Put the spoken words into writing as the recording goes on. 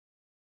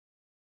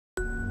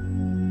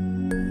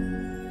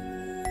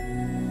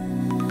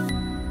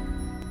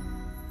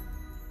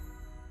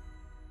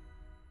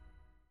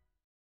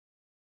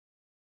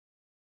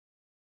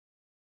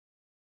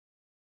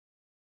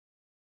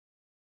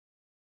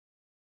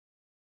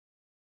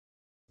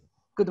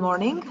Good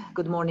morning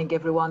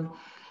everyone.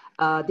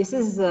 This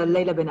is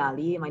Leila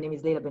Benali. My name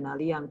is Leila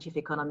Benali. I'm Chief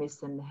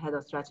Economist and Head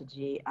of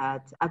Strategy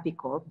at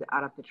APICORP, the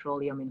Arab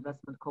Petroleum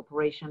Investment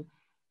Corporation.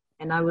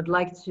 And I would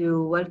like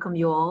to welcome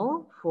you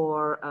all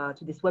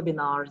to this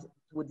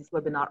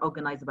webinar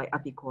organized by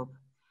APICORP.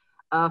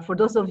 For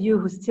those of you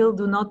who still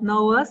do not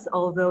know us,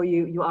 although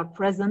you are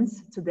present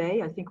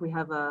today, I think we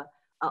have a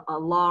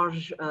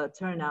large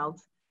turnout.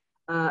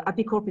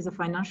 APICORP is a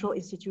financial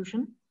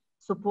institution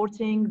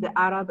supporting the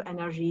Arab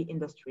energy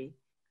industry.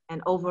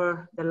 And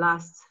over the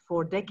last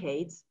 4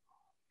 decades,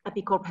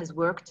 APICORP has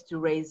worked to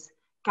raise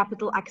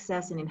capital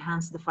access and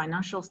enhance the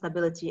financial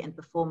stability and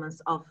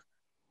performance of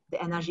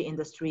the energy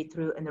industry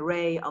through an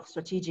array of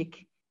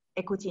strategic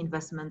equity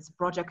investments,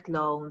 project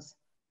loans,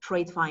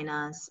 trade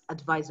finance,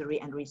 advisory,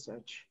 and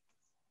research.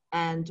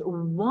 And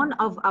one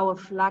of our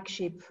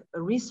flagship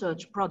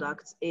research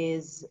products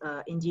is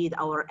indeed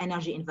our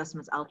energy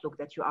investments outlook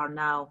that you are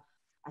now,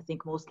 I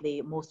think,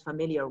 most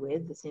familiar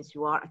with since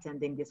you are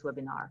attending this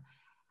webinar.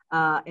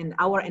 And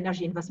our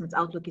energy investments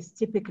outlook is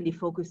typically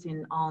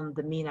focusing on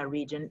the MENA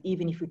region,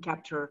 even if we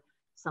capture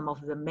some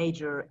of the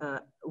major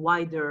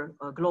wider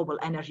global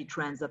energy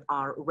trends that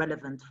are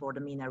relevant for the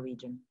MENA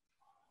region.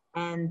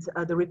 And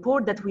the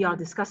report that we are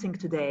discussing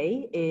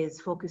today is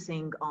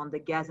focusing on the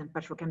gas and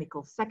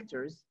petrochemical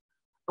sectors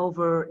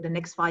over the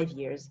next 5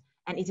 years.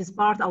 And it is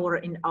part of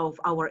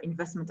our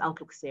investment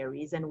outlook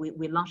series, and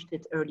we launched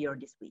it earlier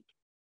this week.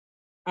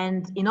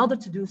 And in order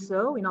to do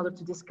so, in order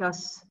to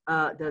discuss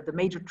the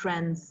major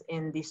trends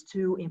in these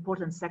 2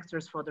 important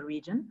sectors for the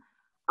region,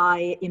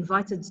 I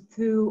invited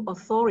 2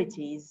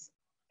 authorities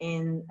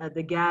in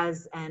the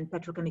gas and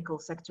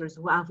petrochemical sectors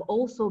who have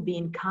also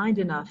been kind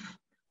enough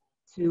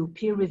to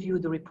peer review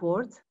the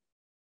report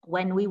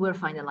when we were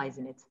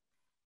finalizing it.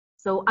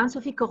 So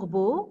Anne-Sophie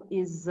Corbeau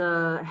is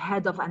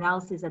head of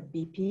analysis at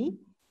BP.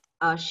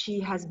 She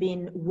has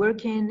been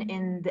working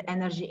in the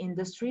energy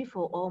industry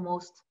for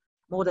almost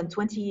more than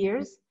 20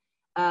 years,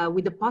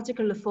 with a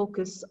particular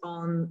focus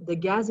on the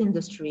gas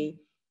industry.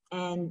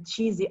 And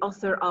she's the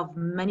author of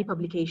many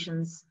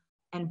publications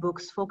and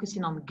books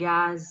focusing on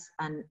gas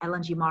and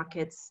LNG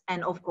markets,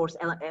 and of course,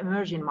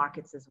 emerging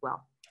markets as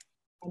well.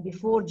 And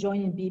before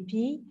joining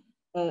BP,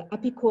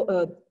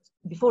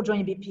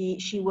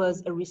 she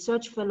was a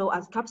research fellow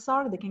at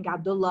CAPSAR, the King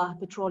Abdullah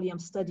Petroleum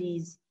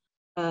Studies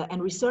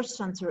and Research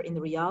Center in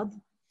Riyadh.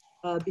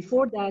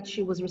 Before that,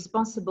 she was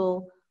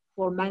responsible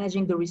for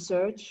managing the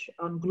research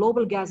on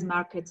global gas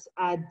markets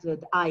at the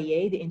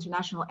IEA, the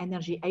International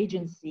Energy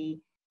Agency,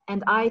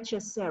 and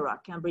IHS SERA,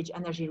 Cambridge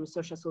Energy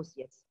Research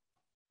Associates.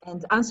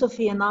 And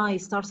Anne-Sophie and I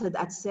started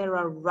at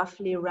SERA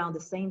roughly around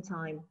the same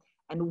time.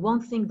 And one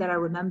thing that I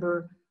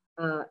remember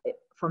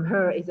from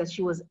her is that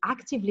she was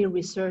actively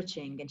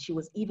researching, and she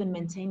was even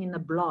maintaining a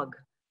blog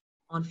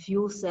on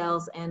fuel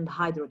cells and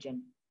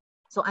hydrogen.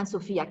 So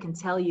Anne-Sophie, I can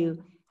tell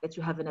you that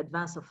you have an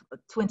advance of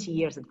 20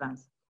 years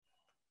advance.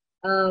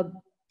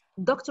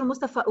 Dr.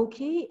 Mostefa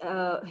Ouki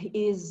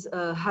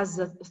has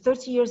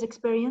 30 years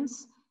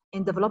experience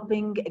in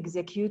developing,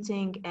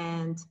 executing,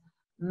 and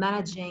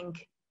managing,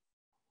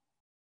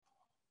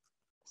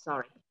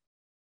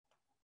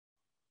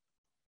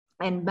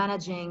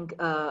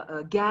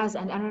 gas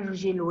and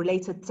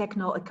energy-related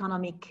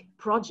techno-economic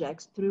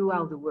projects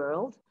throughout the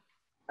world.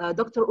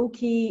 Dr.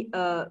 Ouki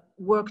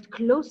worked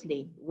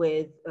closely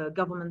with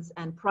governments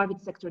and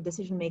private sector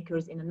decision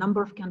makers in a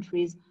number of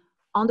countries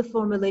on the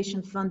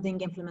formulation, funding,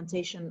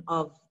 implementation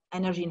of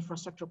energy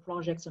infrastructure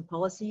projects and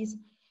policies.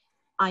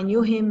 I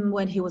knew him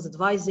when he was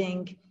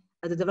advising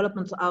the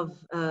development of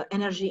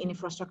energy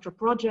infrastructure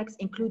projects,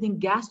 including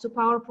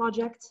gas-to-power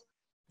projects,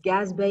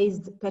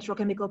 gas-based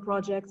petrochemical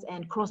projects,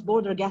 and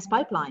cross-border gas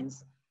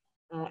pipelines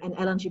and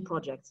LNG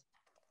projects.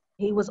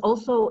 He was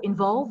also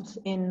involved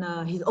in,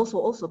 he's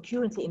also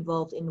currently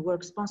involved in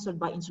work sponsored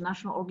by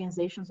international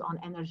organizations on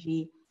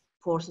energy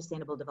for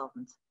sustainable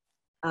development.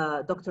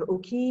 Dr.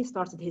 Ouki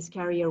started his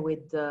career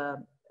with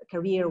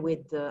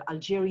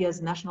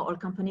Algeria's national oil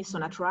company,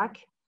 Sonatrach,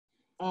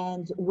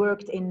 and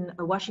worked in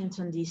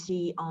Washington,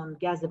 D.C. on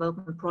gas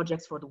development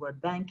projects for the World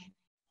Bank.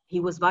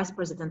 He was vice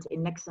president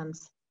in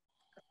Nexent's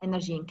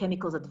Energy and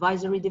Chemicals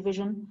Advisory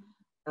Division,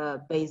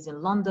 based in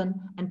London.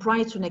 And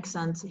prior to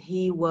Nexent,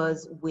 he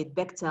was with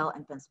Bechtel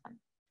and Pensman.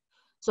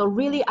 So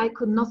really, I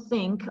could not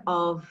think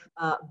of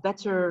a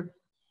better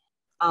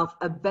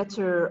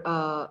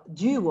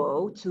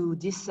duo to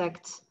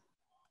dissect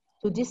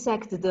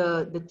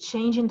the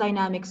change in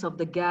dynamics of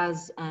the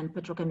gas and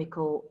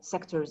petrochemical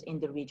sectors in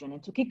the region.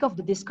 And to kick off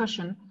the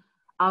discussion,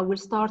 I will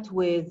start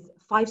with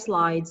 5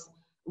 slides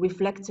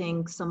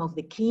reflecting some of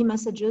the key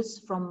messages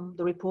from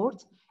the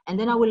report. And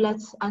then I will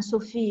let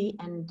Anne-Sophie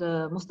and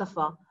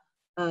Mostefa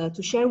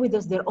to share with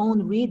us their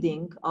own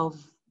reading of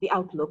the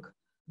outlook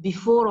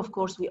before, of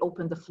course, we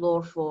open the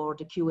floor for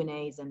the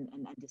Q&As and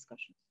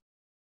discussions.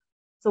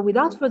 So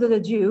without further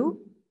ado,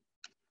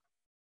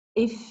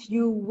 if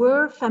you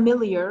were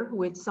familiar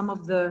with some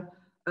of the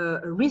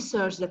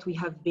research that we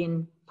have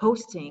been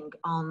posting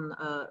on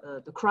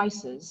the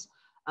crisis,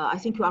 I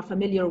think you are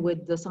familiar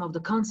with some of the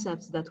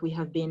concepts that we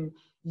have been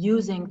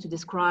using to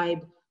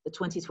describe the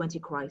 2020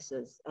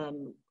 crisis.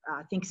 And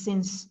I think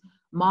since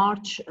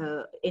March,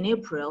 in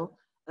April,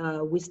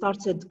 we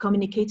started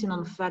communicating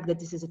on the fact that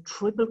this is a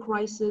triple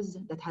crisis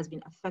that has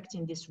been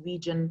affecting this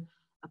region,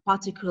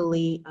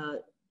 particularly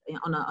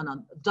on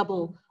a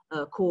double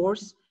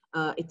course.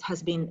 It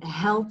has been a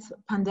health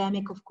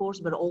pandemic, of course,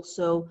 but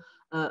also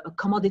a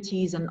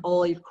commodities and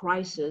oil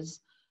crisis,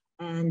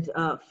 and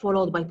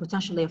followed by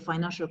potentially a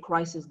financial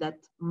crisis that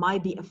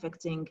might be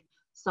affecting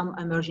some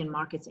emerging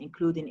markets,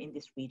 including in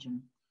this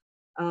region.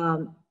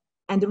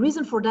 And the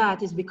reason for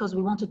that is because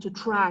we wanted to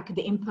track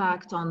the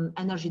impact on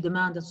energy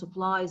demand and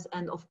supplies,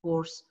 and of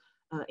course,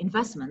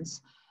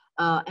 investments.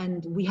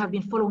 And we have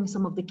been following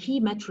some of the key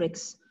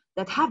metrics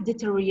that have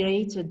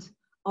deteriorated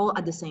all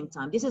at the same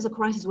time. This is a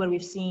crisis where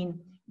we've seen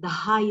the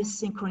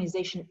highest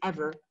synchronization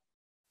ever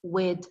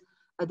with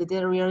the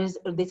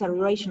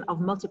deterioration of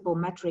multiple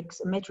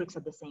metrics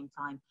at the same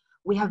time.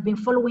 We have been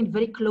following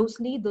very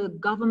closely the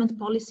government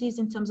policies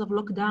in terms of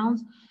lockdowns,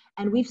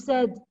 and we've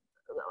said,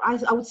 I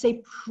would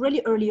say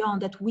pretty early on,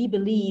 that we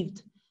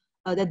believed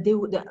that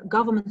the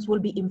governments will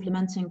be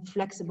implementing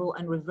flexible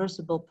and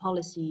reversible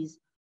policies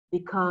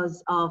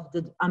because of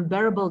the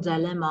unbearable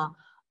dilemma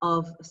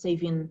of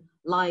saving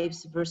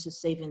lives versus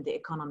saving the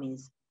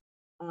economies.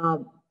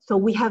 So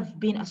we have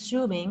been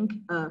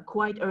assuming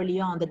quite early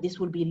on that this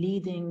will be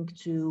leading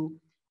to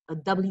a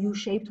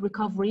W-shaped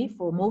recovery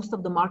for most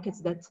of the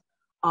markets that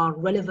are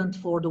relevant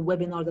for the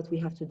webinar that we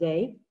have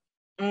today.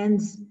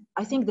 And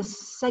I think the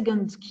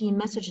second key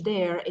message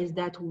there is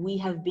that we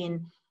have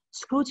been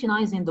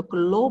scrutinizing the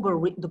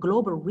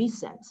global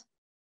reset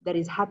that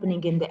is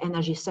happening in the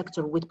energy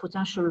sector, with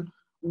potential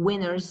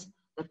winners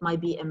that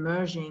might be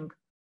emerging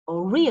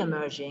or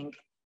re-emerging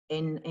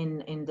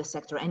in the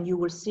sector. And you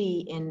will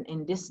see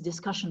in this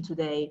discussion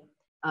today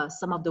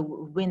some of the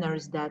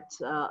winners that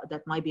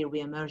might be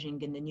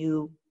re-emerging in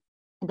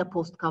the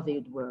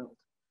post-COVID world.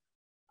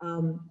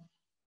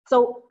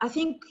 So I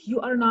think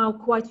you are now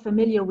quite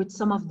familiar with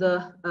some of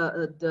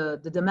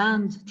the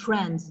demand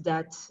trends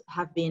that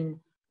have been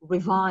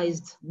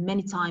revised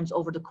many times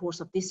over the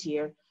course of this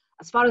year.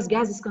 As far as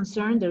gas is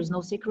concerned, there is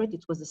no secret.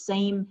 It was the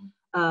same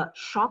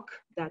shock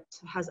that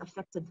has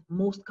affected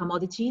most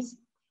commodities.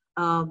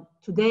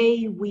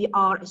 Today, we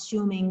are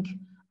assuming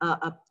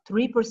a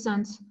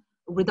 3%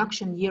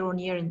 reduction year on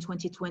year in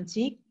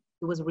 2020.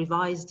 It was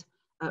revised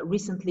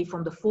recently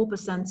from the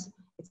 4%.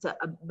 It's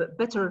a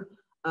better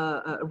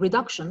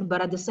reduction,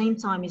 but at the same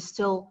time is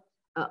still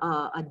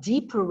a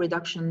deeper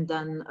reduction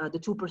than the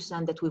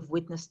 2% that we've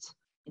witnessed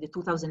in the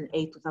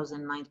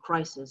 2008-2009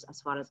 crisis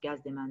as far as gas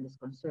demand is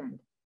concerned.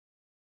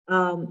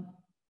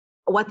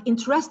 What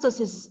interests us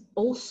is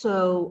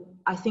also,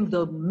 I think,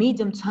 the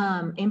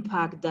medium-term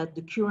impact that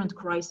the current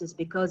crisis,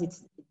 because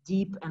it's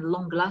deep and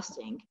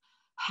long-lasting,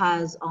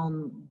 has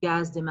on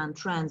gas demand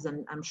trends,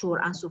 and I'm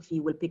sure Anne-Sophie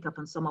will pick up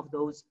on some of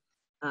those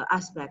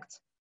aspects.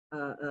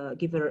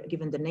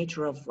 Given the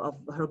nature of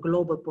her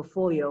global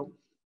portfolio.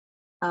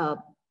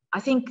 I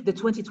think the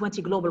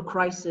 2020 global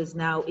crisis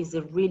now is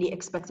really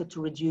expected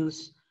to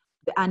reduce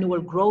the annual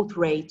growth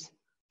rate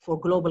for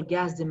global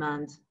gas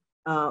demand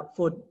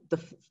for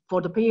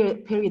the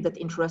period that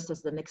interests us,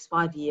 the next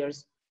 5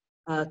 years,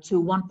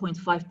 to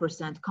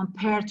 1.5%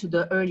 compared to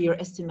the earlier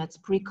estimates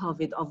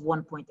pre-COVID of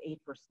 1.8%.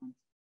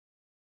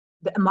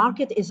 The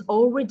market is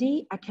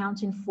already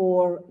accounting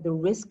for the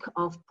risk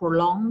of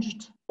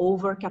prolonged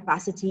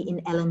overcapacity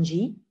in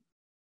LNG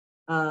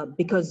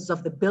because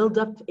of the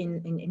buildup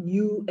in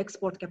new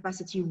export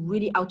capacity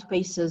really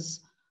outpaces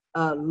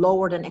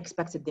lower than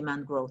expected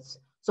demand growth.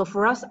 So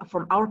for us,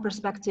 from our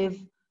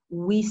perspective,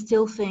 we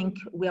still think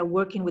we are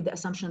working with the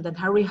assumption that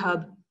Henry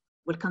Hub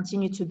will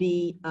continue to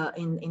be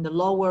in the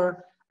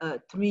lower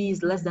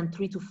threes, less than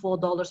 $3 to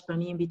 $4 per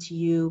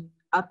MMBTU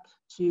up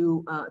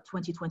to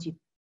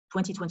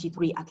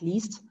 2023 at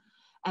least,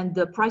 and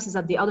the prices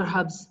at the other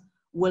hubs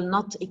will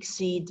not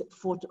exceed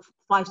 $5 to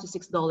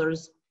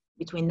 $6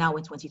 between now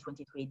and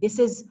 2023. This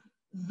is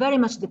very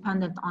much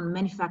dependent on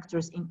many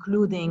factors,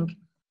 including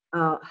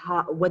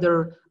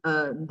whether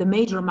the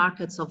major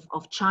markets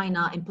of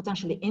China and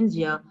potentially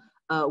India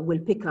will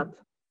pick up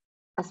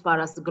as far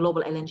as the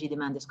global LNG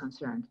demand is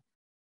concerned.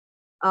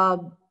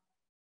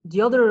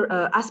 The other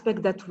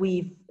aspect that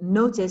we've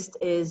noticed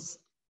is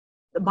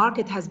the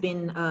market has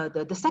been,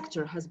 the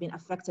sector has been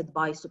affected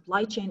by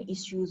supply chain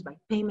issues, by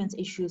payment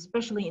issues,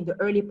 especially in the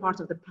early part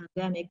of the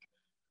pandemic,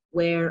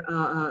 where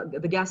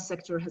the gas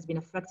sector has been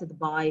affected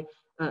by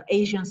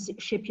Asian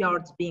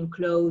shipyards being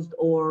closed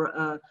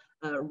or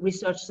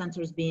research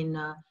centers being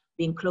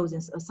closed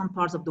in some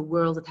parts of the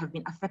world that have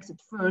been affected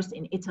first,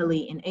 in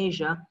Italy, in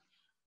Asia.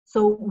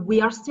 So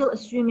we are still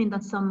assuming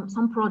that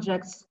some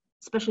projects,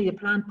 especially the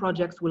planned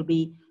projects, will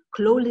be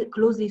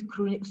closely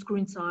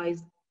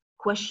scrutinized,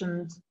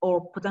 questioned,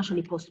 or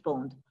potentially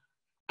postponed.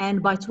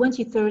 And by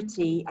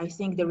 2030, I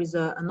think there is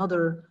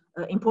another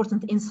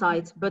important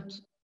insight, but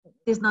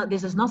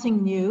this is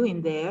nothing new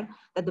in there,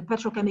 that the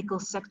petrochemical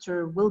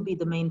sector will be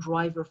the main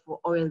driver for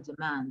oil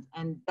demand.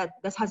 And that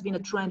has been a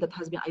trend that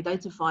has been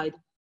identified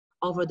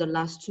over the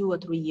last 2 or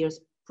 3 years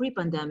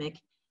pre-pandemic.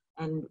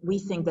 And we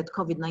think that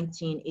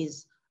COVID-19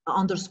 is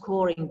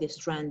underscoring this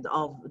trend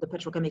of the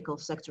petrochemical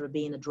sector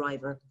being a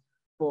driver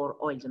for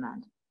oil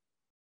demand.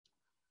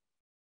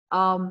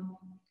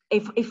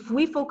 If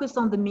we focus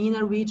on the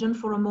MENA region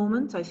for a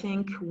moment, I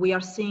think we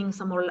are seeing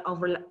some more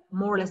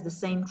or less the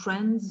same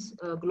trends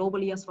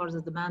globally as far as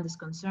the demand is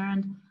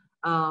concerned.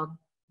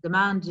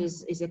 Demand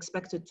is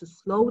expected to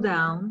slow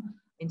down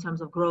in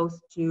terms of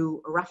growth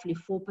to roughly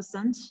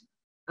 4%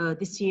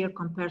 this year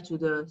compared to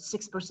the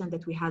 6%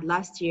 that we had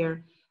last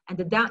year. And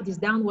this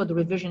downward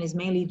revision is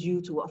mainly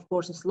due to, of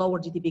course, a slower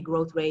GDP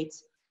growth rate,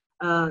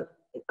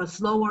 a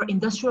slower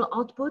industrial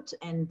output,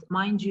 and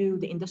mind you,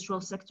 the industrial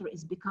sector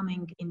is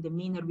becoming in the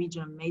MENA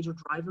region a major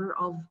driver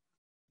of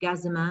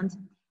gas demand.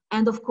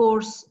 And of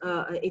course,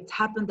 it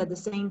happened at the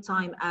same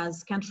time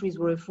as countries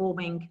were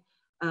reforming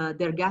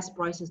their gas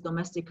prices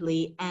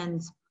domestically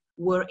and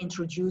were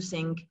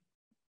introducing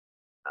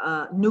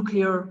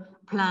nuclear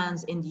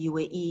plants in the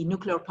UAE,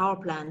 nuclear power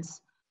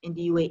plants in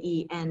the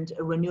UAE, and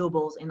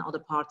renewables in other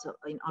parts of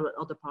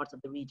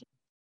the region.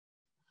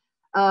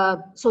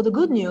 So the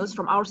good news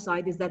from our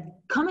side is that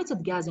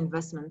committed gas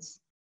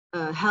investments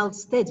held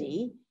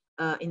steady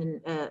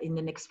in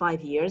the next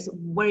 5 years,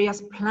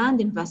 whereas planned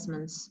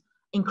investments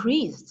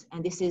increased.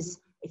 And this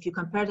is, if you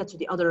compare that to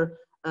the other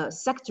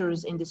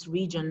sectors in this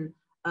region,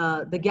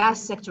 the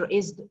gas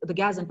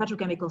and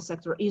petrochemical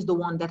sector is the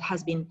one that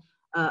has been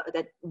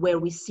where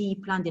we see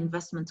planned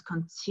investment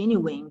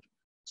continuing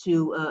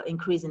to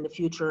increase in the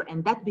future,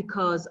 and that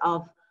because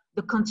of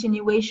the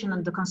continuation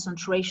and the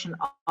concentration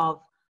of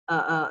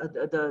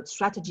the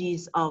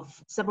strategies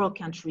of several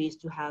countries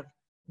to have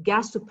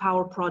gas to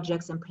power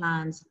projects and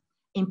plans,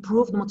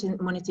 improved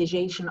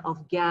monetization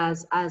of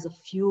gas as a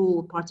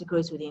fuel,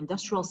 particularly to the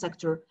industrial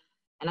sector,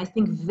 and I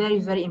think very,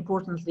 very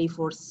importantly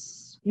for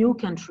few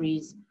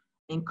countries,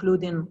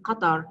 including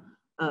Qatar,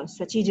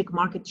 strategic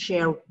market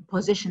share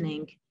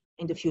positioning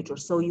in the future.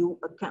 So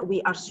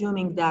we are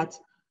assuming that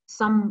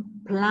some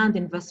planned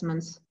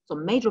investments,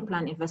 some major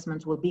planned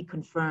investments will be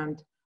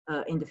confirmed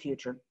in the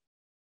future.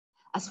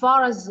 As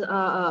far as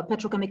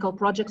petrochemical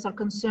projects are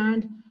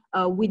concerned,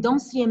 we don't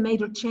see a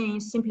major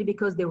change simply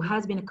because there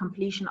has been a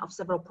completion of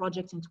several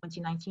projects in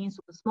 2019.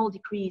 So the small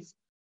decrease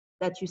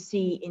that you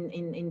see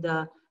in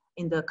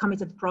the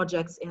committed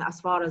projects as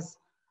far as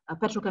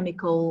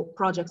petrochemical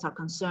projects are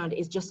concerned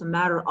is just a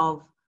matter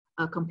of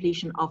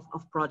completion of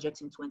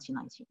projects in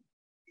 2019.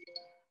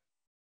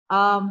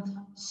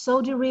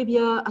 Saudi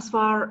Arabia, as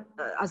far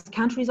as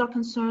countries are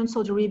concerned,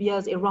 Saudi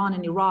Arabia, Iran,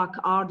 and Iraq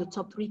are the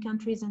top 3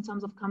 countries in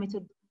terms of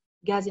committed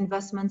gas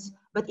investments.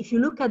 But if you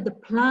look at the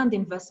planned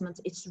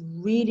investments, it's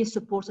really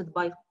supported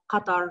by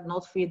Qatar,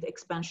 North Field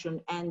expansion,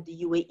 and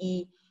the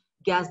UAE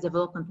gas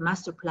development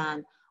master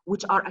plan,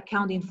 which are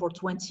accounting for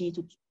 $20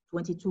 to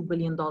 $22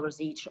 billion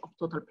each of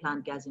total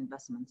planned gas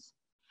investments.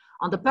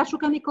 On the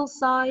petrochemical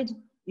side,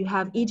 you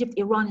have Egypt,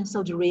 Iran, and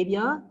Saudi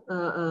Arabia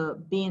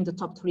being the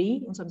top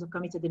 3 in terms of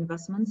committed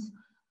investments.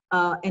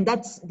 And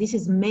this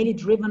is mainly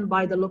driven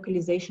by the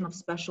localization of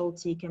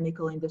specialty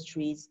chemical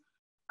industries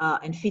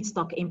and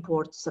feedstock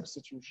import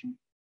substitution.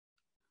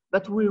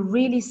 But we're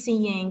really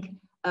seeing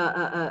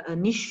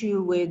an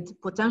issue with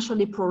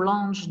potentially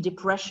prolonged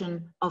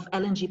depression of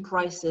LNG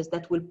prices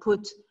that will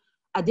put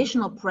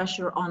additional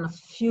pressure on a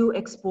few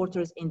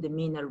exporters in the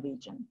MENA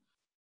region.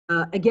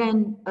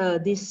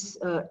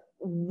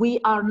 We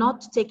are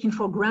not taking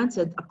for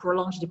granted a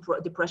prolonged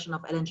depression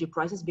of LNG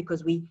prices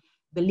because we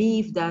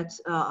believe that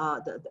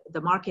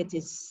the market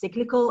is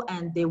cyclical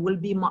and there will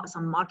be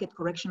some market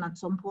correction at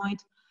some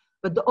point.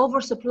 But the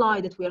oversupply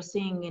that we are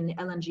seeing in the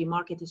LNG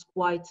market is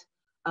quite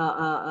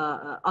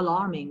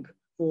alarming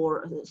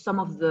for some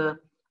of the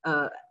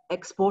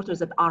exporters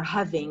that are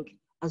having,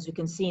 as you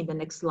can see in the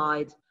next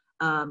slide,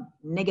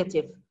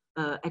 negative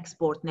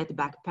export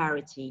netback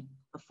parity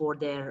for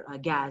their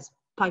gas,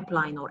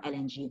 pipeline or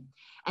LNG.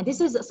 And this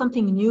is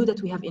something new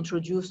that we have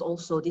introduced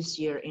also this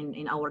year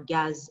in our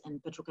gas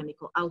and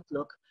petrochemical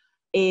outlook.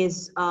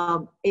 This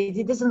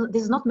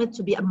is not meant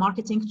to be a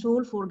marketing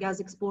tool for gas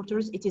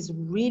exporters. It is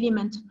really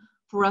meant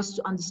for us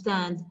to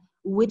understand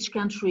which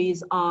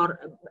countries are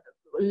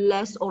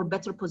less or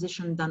better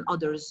positioned than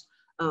others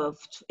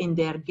in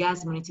their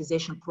gas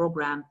monetization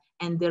program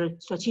and their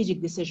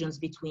strategic decisions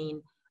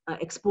between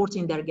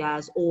exporting their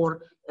gas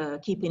or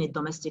keeping it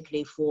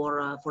domestically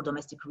for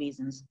domestic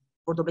reasons,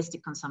 for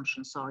domestic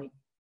consumption, sorry.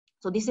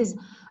 So this is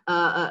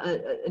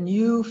a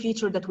new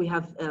feature that we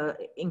have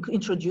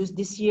introduced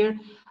this year.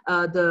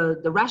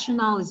 The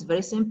rationale is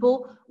very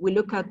simple. We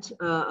look at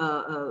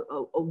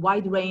a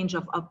wide range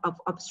of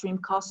upstream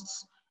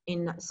costs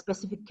in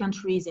specific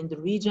countries in the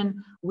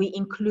region. We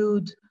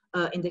include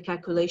in the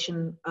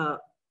calculation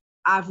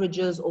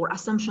averages or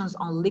assumptions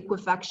on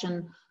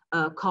liquefaction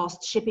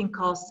costs, shipping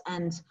costs,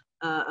 and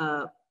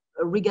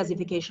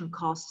regasification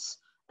costs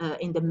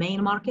in the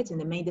main market, in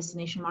the main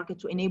destination market,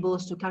 to enable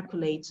us to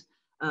calculate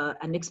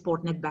an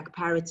export netback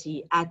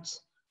parity at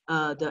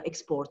the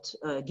export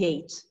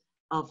gate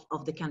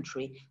of the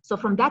country. So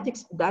from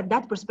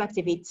that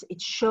perspective,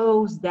 it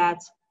shows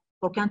that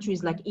for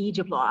countries like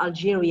Egypt or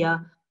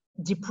Algeria,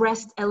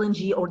 depressed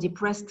LNG or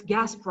depressed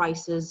gas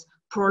prices,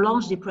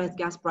 prolonged depressed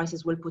gas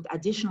prices will put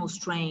additional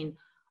strain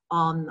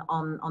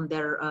on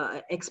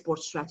their export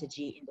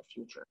strategy in the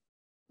future.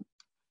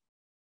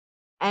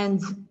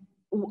 And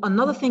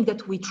another thing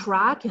that we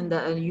track,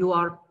 and you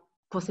are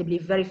possibly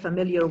very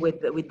familiar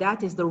with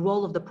that, is the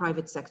role of the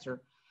private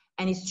sector.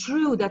 And it's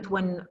true that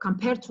when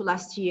compared to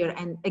last year,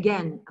 and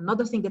again,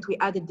 another thing that we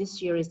added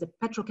this year is the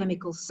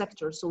petrochemical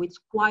sector. So it's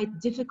quite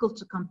difficult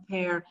to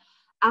compare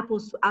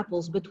apples to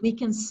apples, but we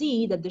can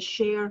see that the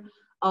share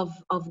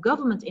of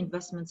government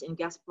investments in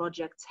gas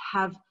projects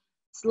have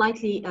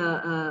slightly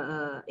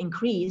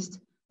increased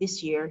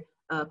this year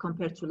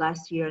compared to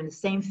last year, and the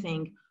same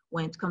thing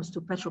when it comes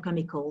to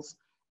petrochemicals.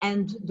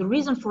 And the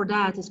reason for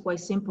that is quite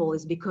simple,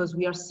 is because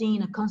we are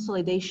seeing a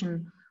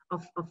consolidation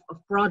of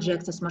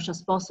projects as much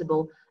as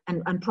possible,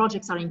 and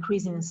projects are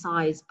increasing in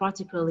size,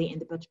 particularly in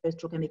the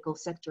petrochemical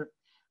sector.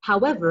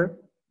 However,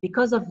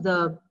 because of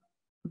the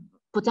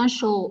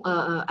potential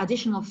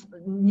additional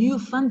new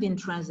funding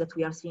trends that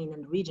we are seeing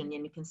in the region,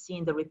 and you can see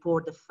in the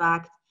report the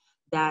fact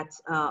that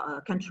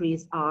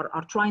countries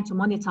are trying to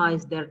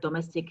monetize their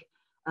domestic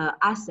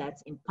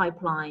assets in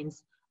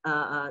pipelines,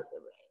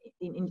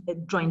 in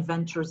joint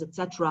ventures,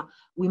 etc.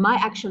 We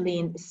might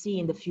actually see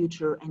in the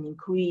future an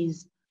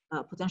increase,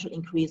 potential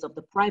increase of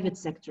the private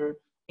sector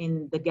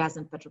in the gas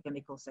and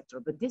petrochemical sector.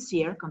 But this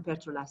year,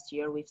 compared to last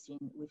year, we've seen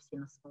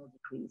a small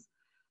decrease.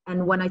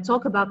 And when I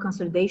talk about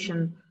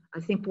consolidation, I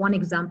think one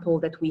example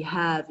that we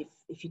have,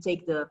 if you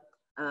take the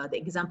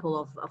example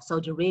of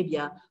Saudi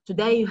Arabia,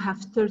 today you have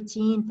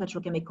 13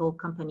 petrochemical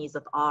companies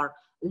that are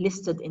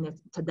listed in a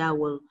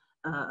Tadawul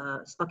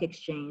stock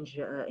exchange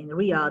in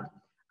Riyadh.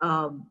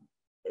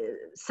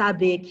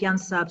 SABIC,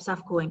 Yansab,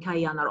 Safco, and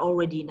Kayan are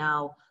already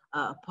now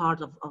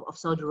part of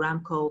Saudi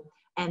Aramco.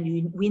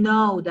 And we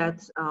know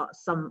that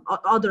some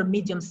other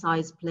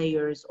medium-sized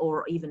players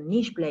or even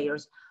niche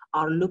players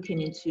are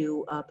looking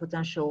into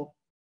potential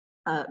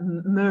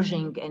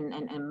merging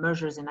and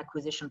mergers and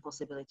acquisition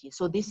possibilities.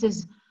 So this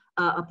is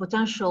a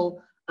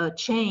potential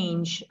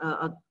change,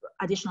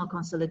 additional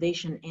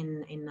consolidation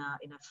in a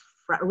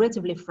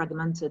relatively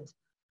fragmented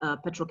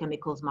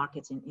petrochemicals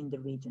markets in the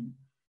region.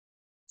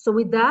 So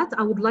with that,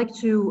 I would like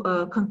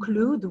to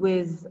conclude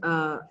with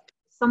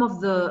some of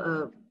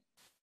the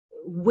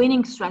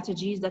winning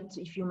strategies that,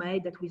 if you may,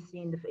 that we see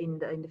in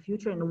the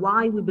future, and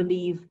why we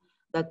believe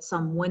that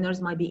some winners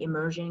might be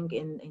emerging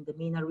in the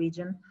MENA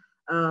region.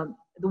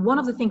 One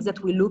of the things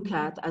that we look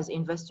at as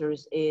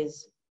investors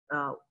is,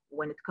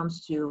 when it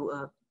comes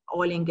to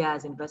oil and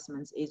gas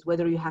investments, is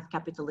whether you have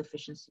capital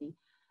efficiency.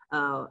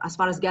 As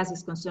far as gas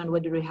is concerned,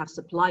 whether you have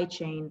supply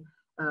chain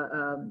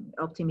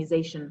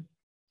optimization.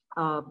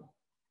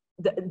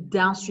 The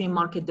downstream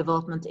market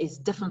development is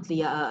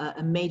definitely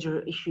a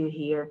major issue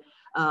here.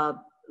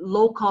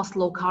 Low cost,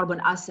 low carbon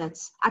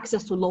assets,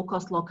 access to low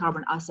cost, low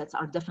carbon assets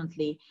are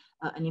definitely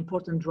an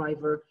important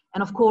driver.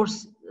 And of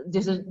course,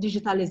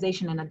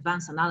 digitalization and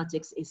advanced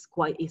analytics is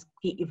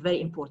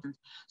very important.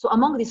 So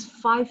among these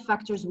 5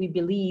 factors, we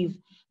believe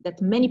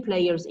that many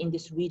players in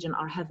this region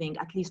are having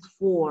at least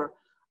 4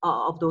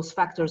 of those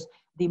factors.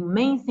 The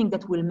main thing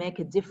that will make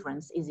a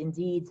difference is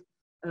indeed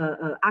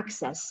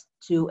access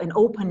to and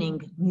opening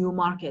new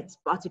markets,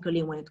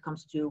 particularly when it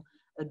comes to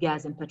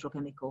gas and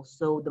petrochemicals.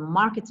 So the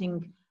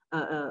marketing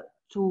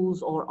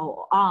tools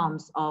or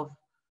arms of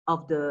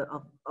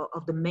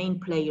the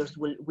main players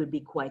will be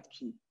quite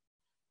key.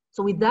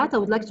 So with that, I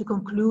would like to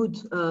conclude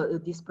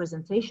this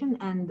presentation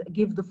and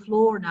give the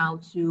floor now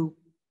to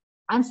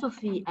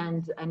Anne-Sophie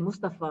and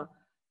Mostefa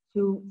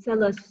to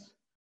tell us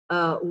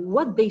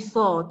what they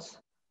thought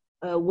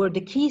were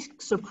the key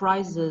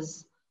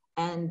surprises,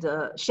 and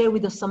share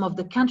with us some of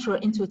the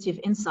counterintuitive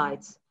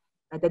insights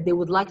that they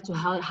would like to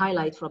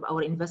highlight from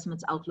our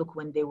investment outlook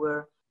when they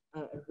were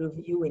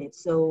reviewing it.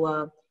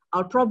 So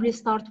I'll probably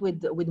start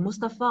with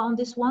Mostefa on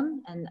this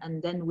one,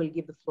 and then we'll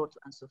give the floor to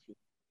Anne-Sophie.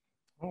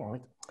 All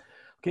right.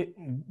 Okay.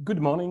 Good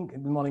morning.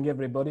 Good morning,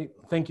 everybody.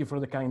 Thank you for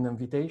the kind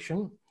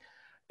invitation.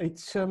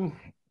 It's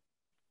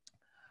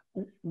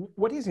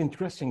what is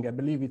interesting, I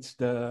believe it's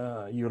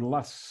your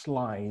last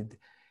slide,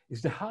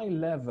 is the high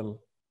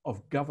level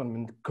of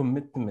government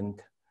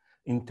commitment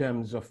in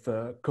terms of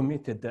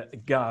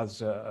committed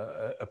gas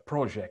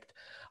project.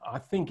 I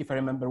think, if I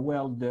remember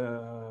well,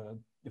 the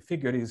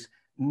figure is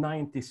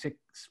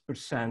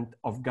 96%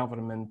 of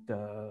government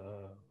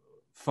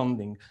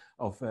funding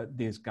of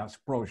this gas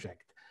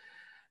project.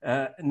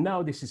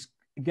 Now this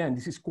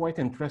is quite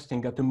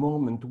interesting at the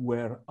moment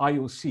where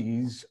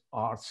IOCs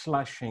are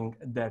slashing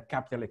their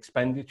capital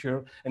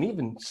expenditure, and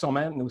even some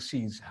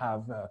NOCs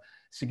have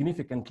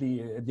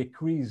significantly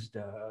decreased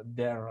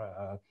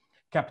their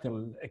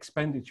capital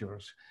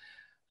expenditures.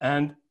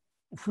 And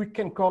if we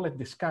can call it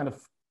this kind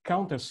of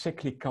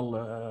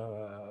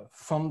counter-cyclical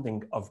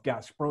funding of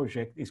gas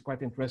project is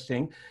quite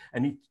interesting.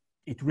 And it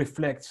it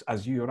reflects,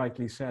 as you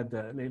rightly said,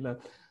 Leila,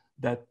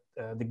 that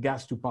the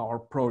gas to power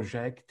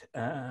project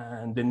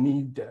and the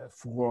need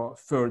for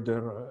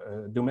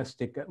further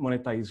domestic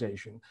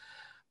monetization.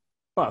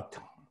 But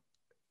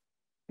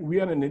we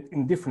are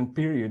in different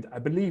period. I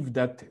believe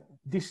that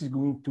this is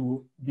going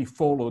to be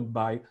followed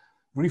by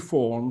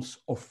reforms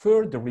or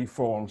further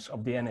reforms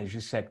of the energy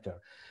sector,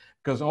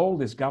 because all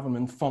this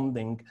government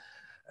funding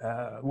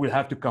will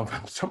have to come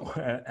from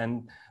somewhere,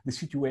 and the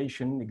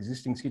situation,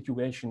 existing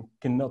situation,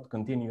 cannot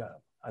continue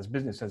as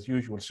business as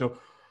usual. So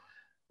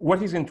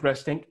what is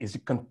interesting is the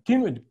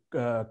continued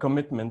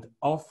commitment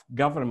of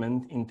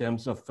government in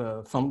terms of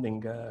funding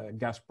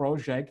gas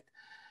project,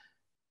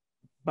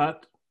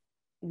 but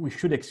we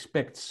should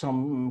expect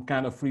some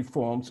kind of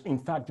reforms. In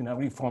fact,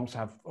 reforms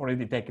have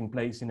already taken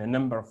place in a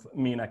number of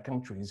MENA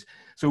countries.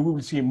 So we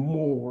will see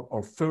more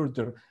or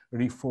further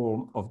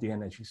reform of the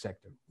energy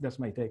sector. That's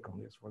my take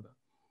on this for that.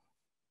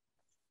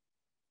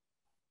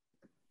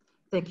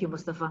 Thank you,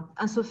 Mostefa.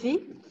 Anne-Sophie,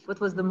 what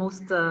was the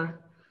most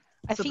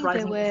I think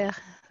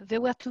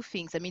there were two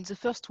things. I mean, the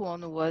first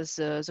one was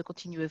the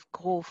continuous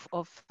growth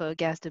of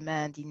gas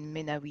demand in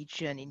MENA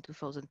region in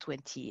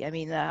 2020. I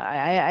mean,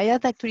 I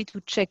had actually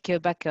to check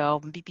back our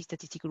BP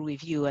statistical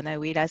review, and I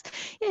realized,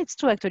 yeah, it's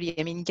true actually.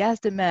 I mean, gas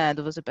demand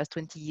over the past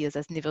 20 years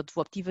has never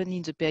dropped, even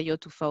in the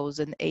period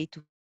 2008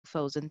 to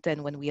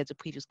 2010 when we had the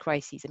previous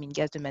crisis. I mean,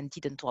 gas demand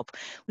didn't drop,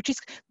 which is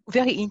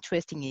very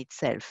interesting in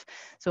itself.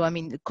 So, I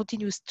mean, the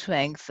continuous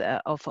strength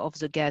of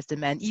the gas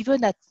demand,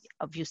 even at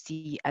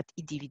obviously at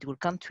individual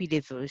country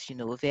levels, you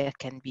know, there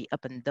can be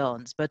up and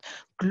downs, but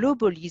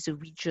globally the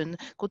region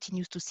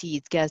continues to see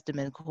its gas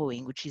demand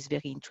growing, which is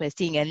very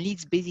interesting and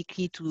leads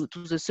basically to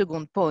the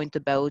second point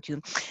about, you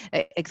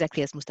know,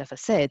 exactly as Mostefa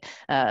said,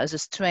 the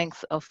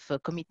strength of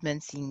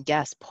commitments in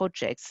gas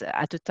projects.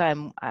 At a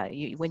time,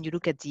 when you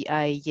look at the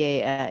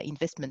IEA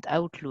investment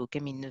outlook, I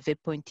mean, they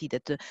pointed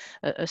at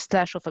a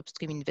slash of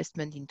upstream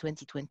investment in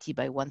 2020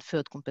 by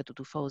 1/3 compared to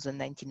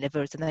 2019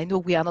 levels. And I know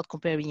we are not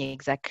comparing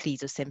exactly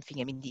the same thing.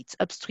 I mean, it's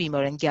upstream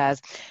oil and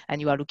gas, and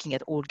you are looking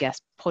at all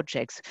gas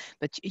projects.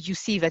 But you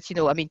see that, you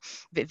know, I mean,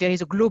 there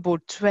is a global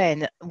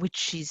trend,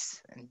 which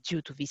is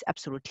due to this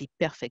absolutely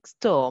perfect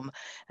storm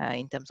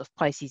in terms of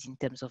prices, in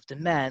terms of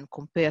demand,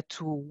 compared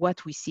to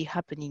what we see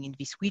happening in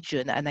this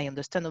region. And I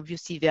understand,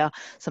 obviously, there are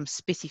some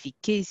specific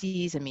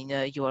cases. I mean,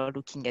 you are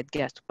looking at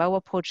gas to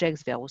power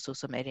projects. There are also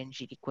some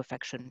LNG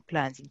liquefaction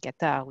plants in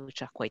Qatar,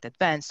 which are quite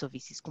advanced. So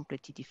this is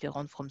completely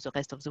different from the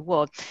rest of the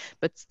world.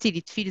 But still,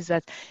 it feels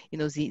that, you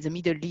know, the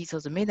Middle East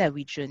or the MENA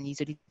region is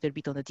a little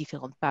bit on a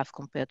different path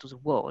compared to the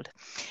world.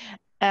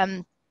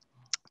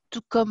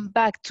 To come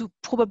back to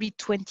probably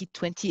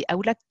 2020, I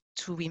would like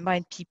to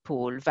remind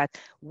people that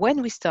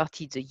when we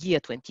started the year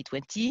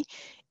 2020,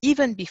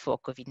 even before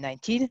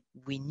COVID-19,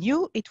 we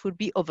knew it would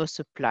be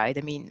oversupplied.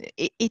 I mean,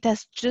 it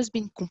has just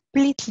been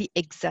completely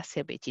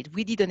exacerbated.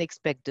 We didn't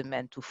expect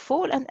demand to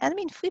fall. And I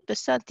mean,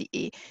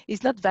 3%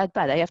 is not that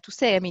bad. I have to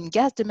say, I mean,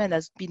 gas demand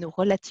has been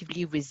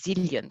relatively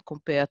resilient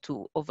compared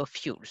to other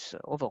fuels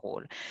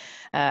overall.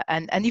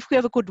 And if we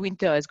have a cold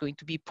winter, it's going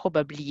to be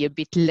probably a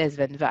bit less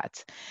than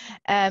that.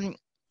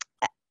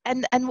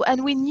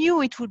 And we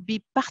knew it would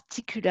be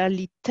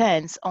particularly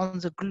tense on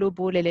the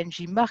global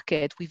LNG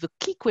market, with a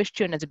key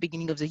question at the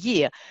beginning of the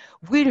year: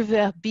 will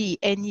there be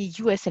any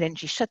US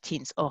LNG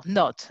shut-ins or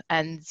not?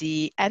 And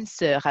the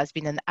answer has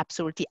been an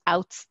absolutely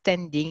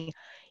outstanding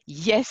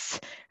yes,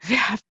 there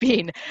have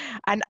been.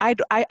 And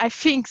I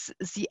think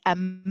the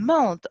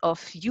amount of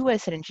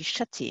US LNG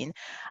shut-in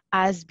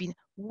has been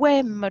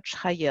way much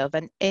higher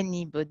than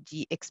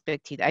anybody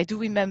expected. I do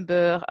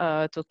remember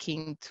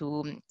talking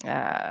to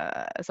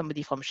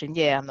somebody from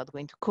Cheniere, I'm not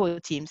going to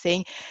quote him,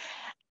 saying,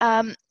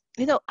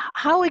 you know,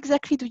 how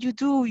exactly do you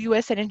do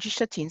US LNG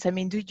shut-ins? I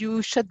mean, do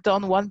you shut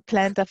down one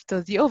plant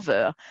after the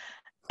other?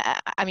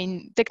 I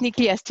mean,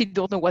 technically, I still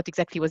don't know what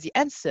exactly was the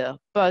answer,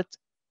 but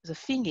the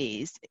thing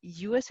is,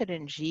 US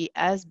LNG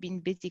has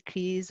been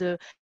basically the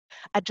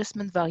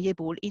adjustment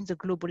variable in the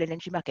global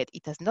LNG market.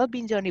 It has not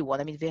been the only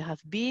one. I mean, there have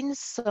been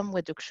some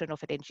reduction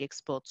of LNG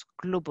exports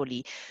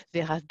globally.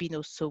 There have been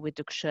also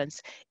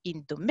reductions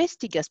in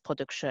domestic gas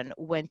production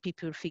when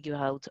people figure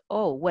out,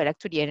 oh, well,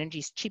 actually LNG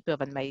is cheaper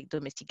than my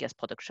domestic gas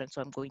production,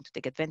 so I'm going to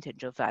take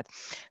advantage of that.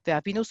 There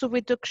have been also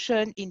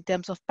reduction in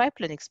terms of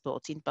pipeline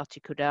exports, in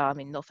particular, I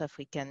mean, North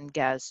African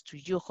gas to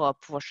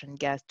Europe, Russian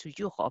gas to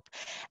Europe.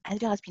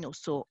 And there has been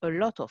also a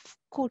lot of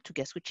coal to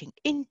gas switching,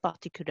 in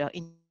particular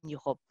in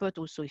Europe, but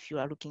also if you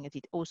are looking at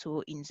it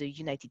also in the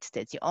United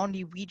States. The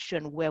only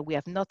region where we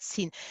have not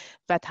seen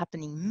that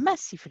happening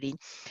massively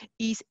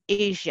is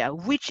Asia,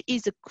 which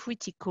is a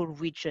critical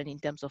region in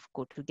terms of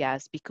coal to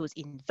gas, because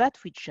in that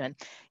region,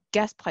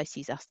 gas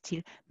prices are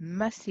still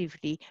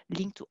massively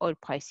linked to oil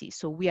prices.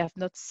 So we have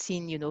not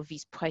seen, you know,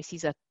 these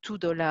prices at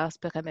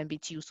 $2 per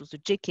MMBTU. So the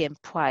JKM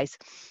price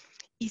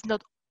is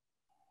not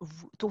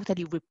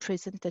totally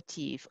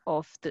representative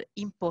of the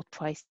import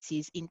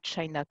prices in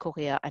China,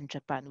 Korea, and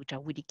Japan, which are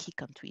really key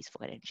countries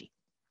for LNG.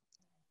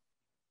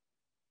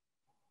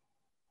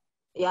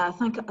 Yeah,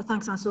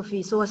 thanks,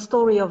 Anne-Sophie. So a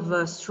story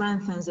of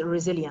strength and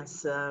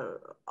resilience,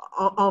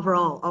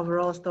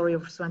 overall story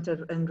of strength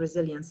and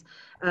resilience.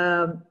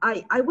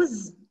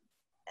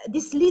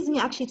 This leads me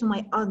actually to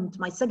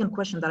my second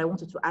question that I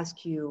wanted to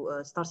ask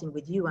you, starting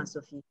with you,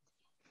 Anne-Sophie,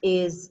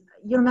 is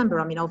you remember,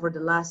 I mean, over the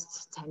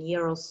last 10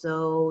 years or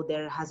so,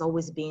 there has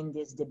always been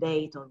this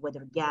debate on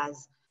whether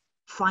gas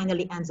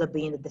finally ends up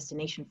being a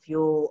destination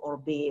fuel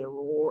or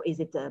is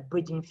it a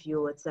bridging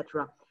fuel,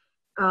 etc.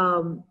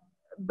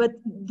 But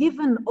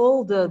given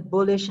all the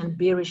bullish and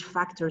bearish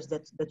factors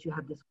that you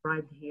have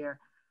described here,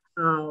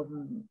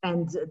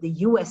 and the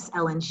US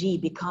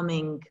LNG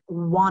becoming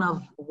one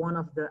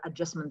of the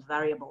adjustment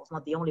variables,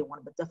 not the only one,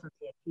 but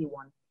definitely a key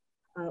one.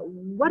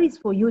 What is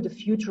for you the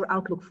future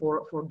outlook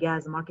for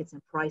gas markets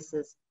and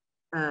prices?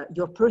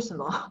 Your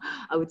personal,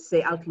 I would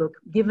say, outlook,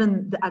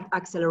 given the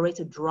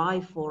accelerated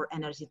drive for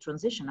energy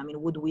transition. I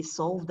mean, would we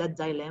solve that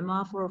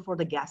dilemma for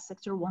the gas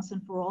sector once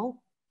and for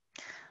all?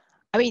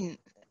 I mean,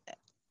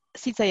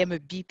 since I am a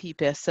BP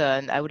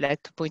person, I would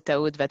like to point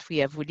out that we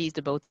have released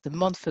about a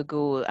month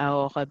ago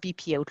our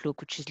BP outlook,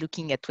 which is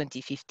looking at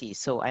 2050.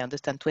 So I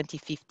understand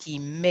 2050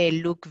 may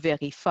look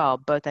very far,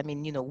 but I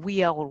mean, you know,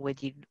 we are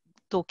already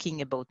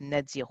talking about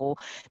net zero.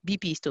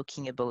 BP is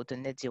talking about a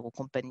net zero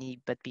company,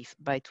 but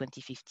by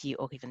 2050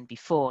 or even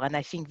before. And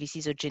I think this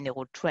is a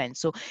general trend.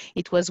 So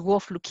it was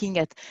worth looking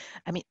at,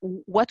 I mean,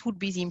 what would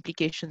be the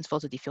implications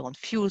for the different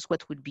fuels?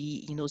 What would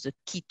be, you know, the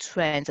key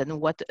trends and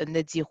what a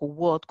net zero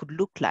world could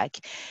look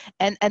like?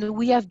 And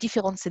we have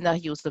different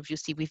scenarios,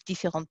 obviously, with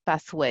different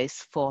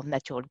pathways for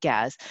natural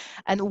gas.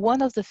 And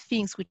one of the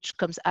things which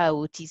comes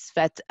out is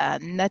that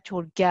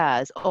natural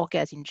gas, or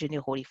gas in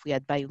general, if we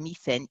had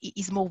biomethane,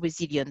 is more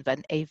resilient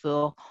than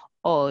either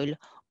oil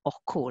or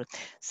coal.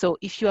 So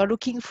if you are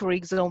looking, for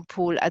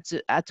example, at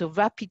a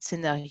rapid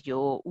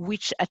scenario,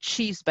 which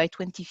achieves by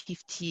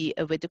 2050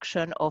 a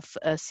reduction of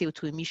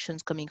CO2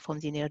 emissions coming from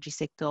the energy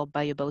sector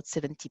by about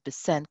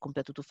 70%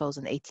 compared to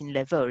 2018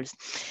 levels,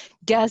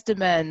 gas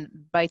demand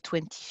by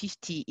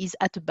 2050 is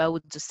at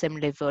about the same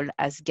level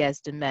as gas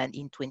demand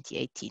in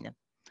 2018.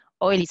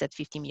 Oil is at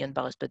 50 million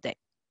barrels per day.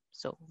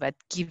 So that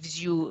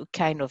gives you a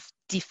kind of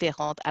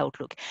different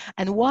outlook.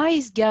 And why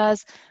is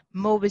gas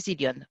more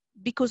resilient?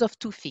 Because of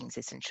two things,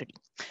 essentially.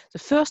 The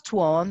first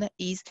one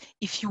is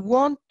if you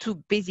want to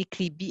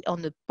basically be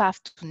on the path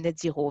to net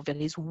zero, there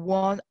is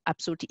one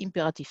absolutely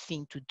imperative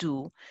thing to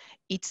do.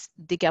 It's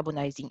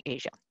decarbonizing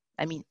Asia.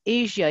 I mean,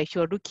 Asia, if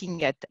you're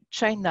looking at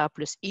China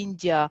plus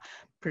India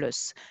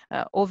plus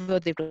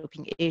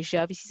overdeveloping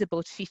Asia, this is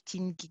about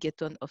 15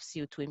 gigaton of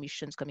CO2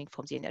 emissions coming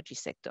from the energy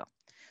sector.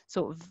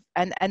 So,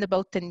 and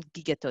about 10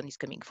 gigaton is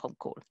coming from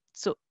coal.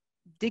 So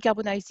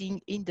decarbonizing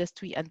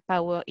industry and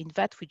power in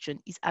that region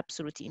is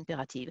absolutely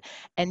imperative.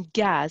 And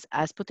gas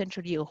has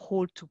potentially a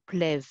role to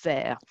play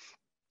there.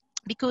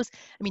 Because,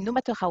 I mean, no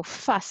matter how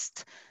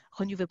fast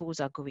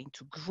renewables are going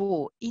to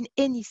grow in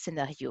any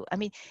scenario, I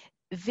mean,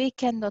 they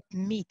cannot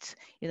meet,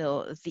 you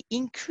know, the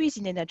increase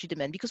in energy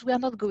demand because we are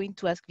not going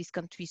to ask these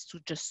countries to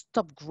just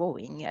stop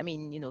growing. I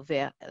mean, you know,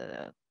 their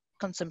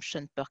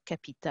consumption per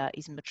capita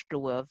is much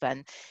lower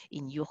than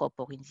in Europe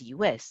or in the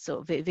US.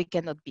 So they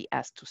cannot be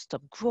asked to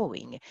stop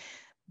growing.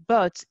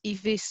 But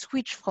if they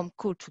switch from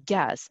coal to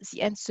gas,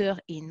 the answer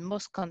in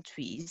most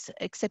countries,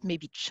 except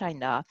maybe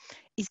China,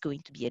 is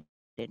going to be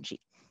LNG.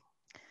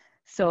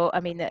 So, I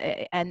mean,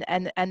 and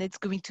it's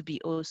going to be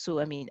also,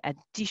 I mean,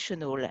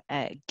 additional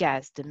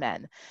gas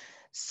demand.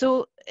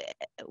 So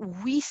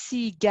we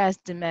see gas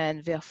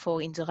demand,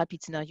 therefore, in the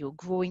rapid scenario,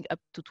 growing up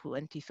to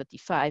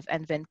 2035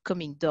 and then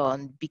coming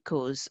down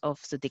because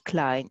of the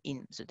decline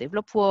in the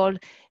developed world,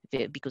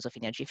 because of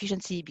energy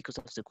efficiency, because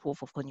of the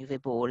growth of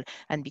renewable,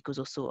 and because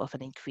also of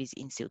an increase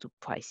in CO2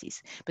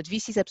 prices. But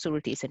this is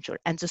absolutely essential.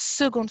 And the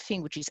second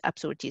thing, which is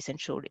absolutely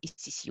essential, is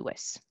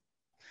CCUS.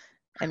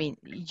 I mean,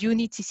 you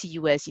need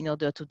CCUS in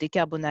order to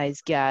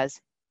decarbonize gas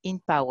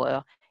in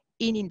power,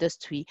 in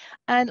industry,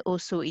 and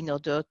also in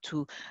order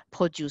to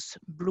produce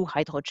blue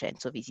hydrogen.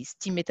 So this is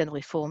steam methane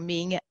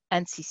reforming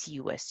and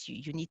CCUS.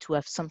 You need to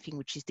have something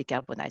which is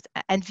decarbonized.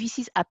 And this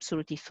is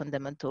absolutely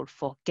fundamental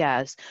for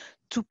gas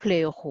to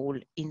play a role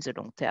in the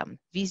long term.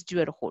 This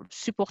dual role,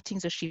 supporting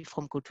the shift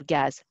from coal to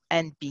gas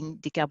and being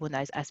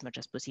decarbonized as much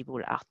as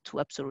possible, are two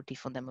absolutely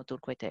fundamental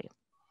criteria.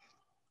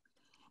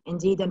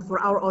 Indeed, and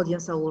for our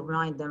audience, I will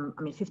remind them,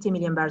 I mean, 50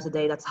 million barrels a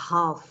day, that's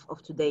half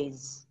of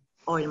today's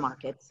oil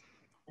market.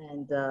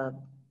 And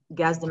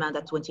gas demand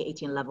at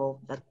 2018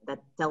 level, that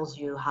tells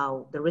you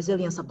how the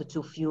resilience of the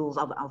two fuels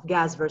of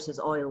gas versus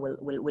oil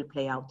will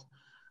play out.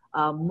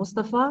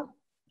 Mostefa,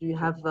 do you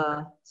have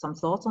some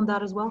thoughts on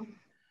that as well?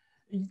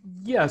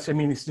 Yes, I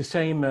mean, it's the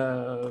same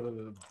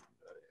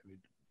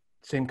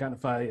kind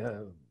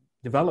of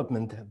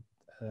development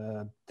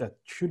that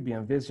should be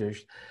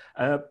envisaged.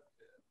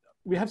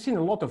 We have seen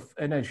a lot of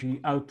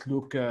energy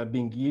outlook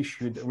being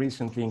issued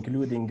recently,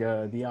 including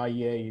the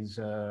IEA's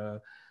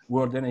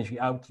World Energy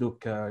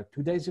Outlook 2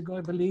 days ago,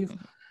 I believe.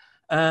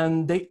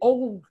 And they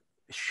all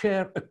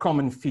share a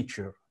common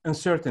feature: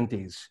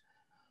 uncertainties.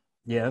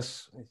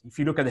 Yes, if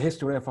you look at the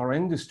history of our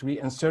industry,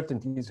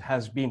 uncertainties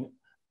has been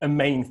a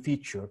main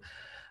feature.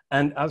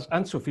 And as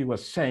Anne-Sophie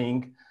was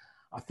saying,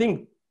 I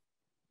think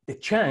the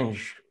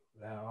change,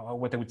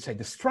 what I would say,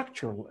 the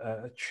structural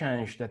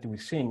change that we're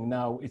seeing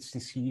now, it's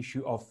this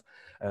issue of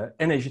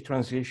energy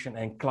transition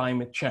and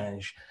climate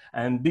change.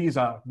 And these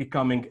are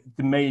becoming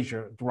the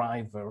major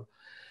driver.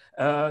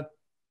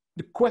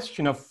 The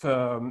question of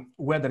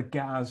whether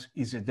gas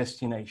is a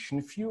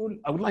destination fuel,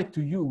 I would like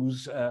to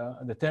use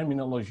the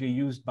terminology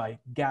used by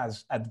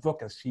gas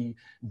advocacy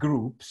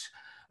groups,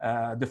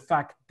 the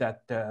fact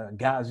that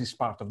gas is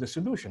part of the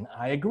solution.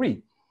 I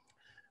agree.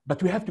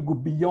 But we have to go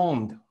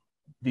beyond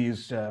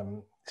this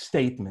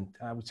statement,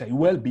 I would say,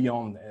 well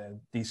beyond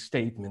this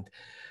statement.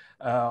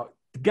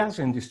 The gas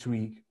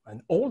industry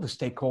and all the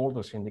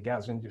stakeholders in the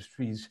gas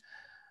industries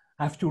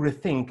have to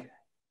rethink,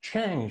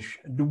 change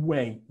the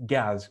way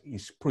gas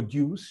is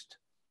produced,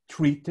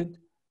 treated,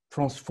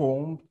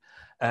 transformed,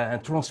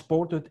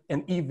 transported,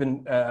 and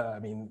even, I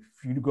mean,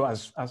 if you go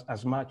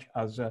as much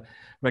as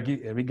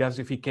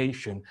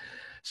regasification.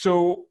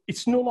 So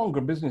it's no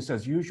longer business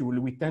as usual.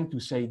 We tend to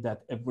say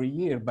that every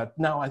year, but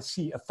now I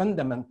see a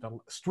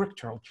fundamental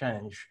structural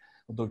change,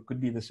 although it could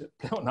be this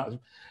pleonasm,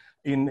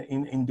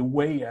 in the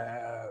way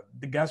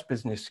the gas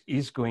business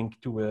is going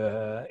to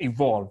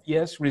evolve.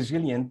 Yes,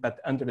 resilient, but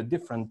under a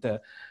different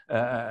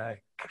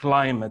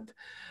climate.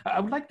 I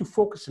would like to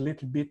focus a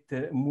little bit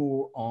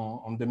more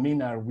on the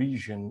MENA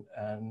region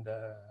and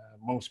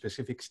more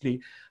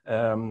specifically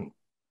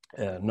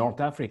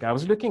North Africa. I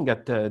was looking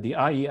at the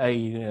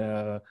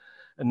IEA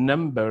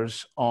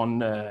numbers on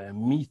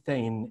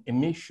methane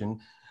emission.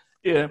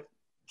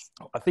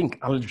 I think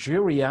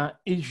Algeria,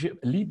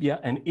 Egypt, Libya,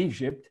 and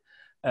Egypt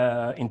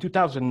in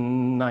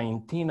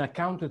 2019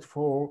 accounted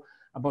for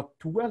about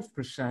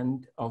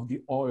 12% of the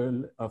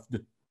oil, of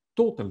the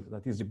total,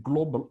 that is the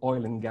global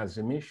oil and gas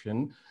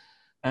emission,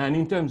 and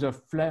in terms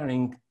of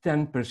flaring,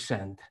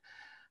 10%.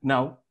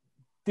 Now,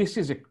 this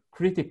is a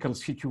critical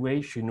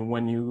situation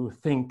when you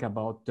think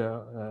about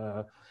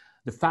the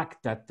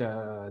fact that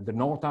the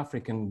North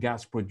African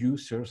gas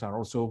producers are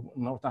also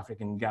North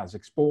African gas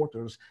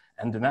exporters,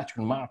 and the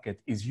natural market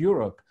is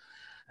Europe.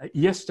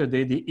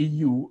 Yesterday, the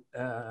EU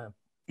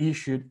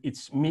issued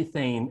its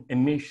methane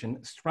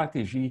emission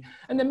strategy,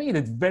 and they made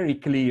it very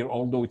clear,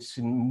 although it's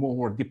in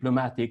more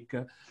diplomatic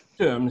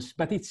terms,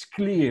 but it's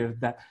clear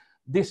that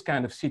this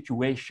kind of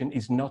situation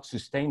is not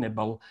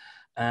sustainable,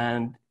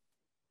 and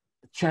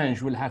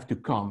change will have to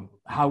come.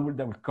 How will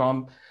that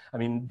come? I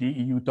mean, the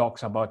EU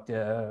talks about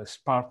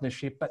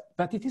partnership,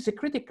 but it is a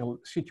critical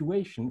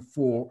situation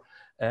for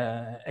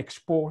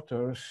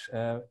exporters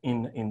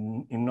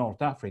in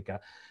North Africa.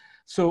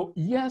 So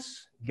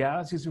yes,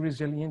 gas is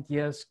resilient.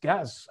 Yes,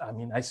 gas, I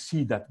mean, I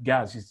see that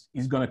gas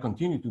is going to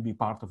continue to be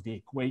part of the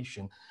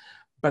equation,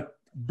 but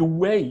the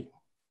way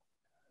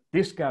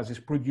this gas is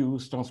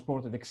produced,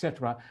 transported,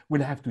 etc.,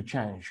 will have to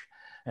change.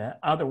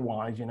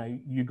 Otherwise, you know,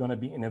 you're going to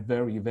be in a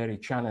very, very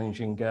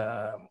challenging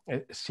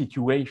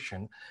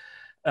situation.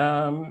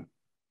 In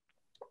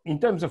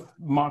terms of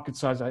market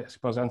size, I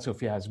suppose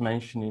Anne-Sophie has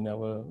mentioned, you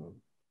know,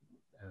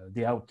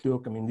 the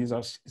outlook. I mean, these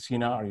are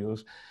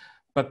scenarios,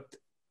 but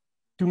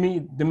to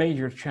me, the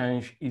major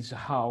change is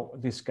how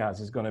this gas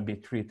is going to be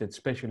treated,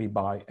 especially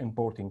by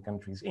importing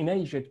countries. In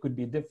Asia, it could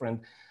be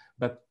different,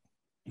 but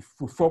if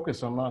we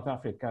focus on North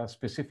Africa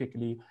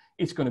specifically,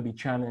 it's going to be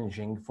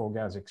challenging for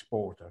gas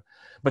exporter.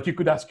 But you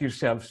could ask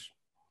yourselves,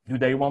 do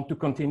they want to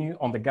continue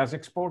on the gas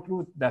export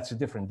route? That's a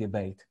different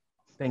debate.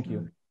 Thank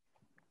you.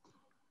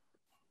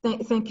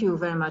 Thank you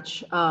very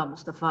much,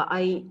 Mostefa.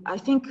 I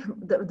think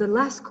the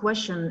last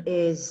question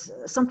is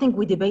something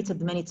we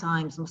debated many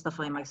times,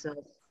 Mostefa and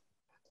myself.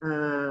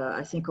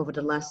 I think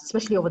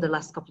especially over the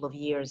last couple of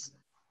years.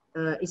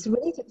 It's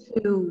related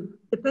to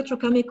the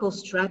petrochemical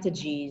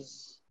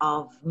strategies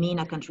of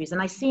MENA countries.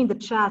 And I see in the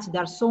chat,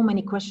 there are so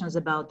many questions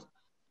about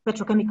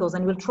petrochemicals,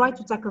 and we'll try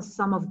to tackle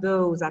some of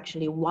those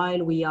actually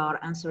while we are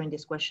answering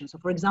this question. So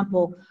for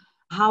example,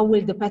 how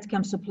will the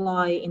petchem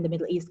supply in the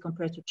Middle East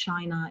compare to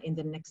China in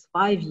the next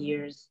 5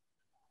 years?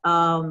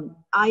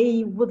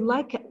 I would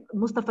like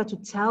Mostefa to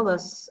tell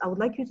us, I would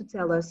like you to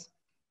tell us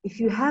if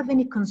you have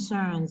any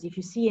concerns, if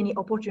you see any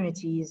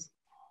opportunities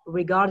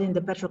regarding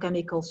the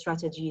petrochemical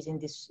strategies in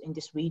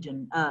this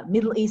region,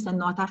 Middle East and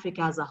North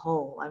Africa as a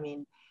whole. I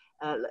mean,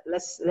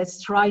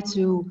 let's try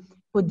to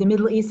put the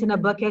Middle East in a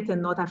bucket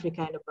and North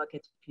Africa in a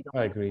bucket, if you don't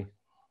I agree.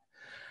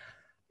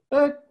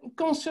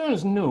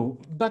 Concerns, no,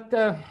 but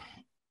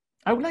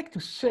I would like to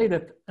say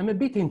that I'm a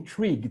bit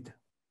intrigued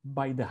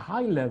by the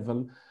high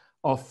level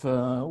of,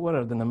 what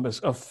are the numbers,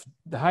 of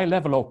the high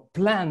level of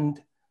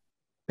planned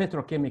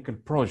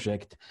petrochemical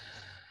project.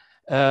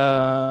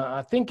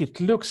 I think it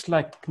looks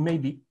like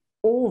maybe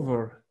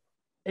over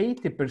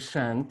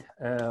 80%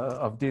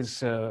 of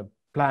these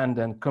planned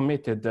and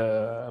committed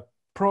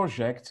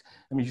projects.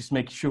 Let me just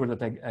make sure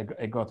that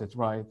I got it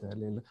right,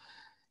 Leila.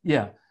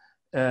 Yeah,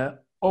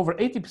 over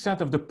 80%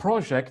 of the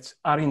projects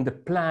are in the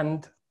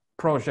planned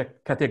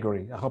project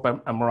category. I hope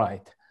I'm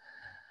right.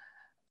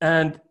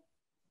 And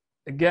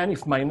again,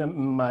 if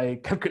my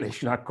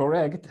calculations are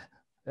correct,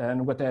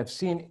 and what I've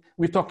seen,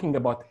 we're talking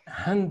about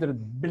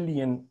 $100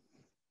 billion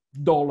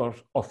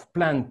of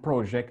planned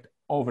project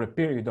over a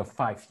period of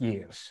 5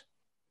 years.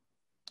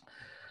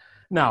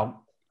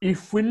 Now,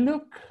 if we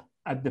look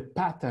at the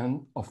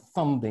pattern of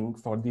funding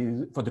for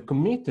the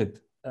committed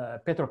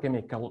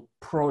petrochemical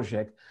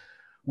project,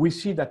 we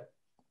see that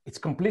it's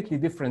completely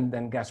different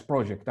than gas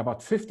project. About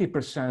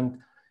 50%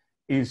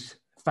 is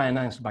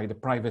financed by the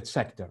private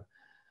sector.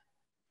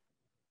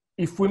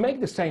 If we make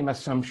the same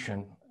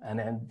assumption,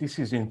 and this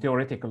is in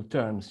theoretical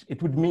terms,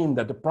 it would mean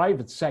that the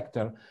private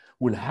sector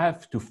will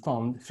have to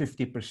fund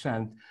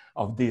 50%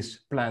 of this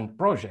planned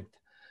project.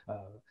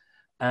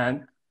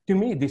 And to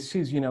me, this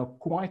is,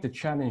 quite a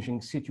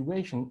challenging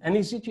situation. And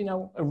is it,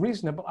 a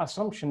reasonable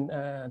assumption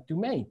to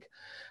make,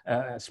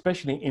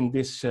 especially in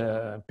this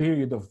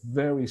period of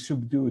very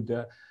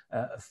subdued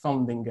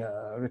funding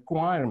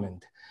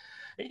requirement?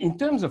 In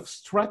terms of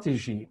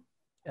strategy,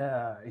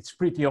 it's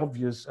pretty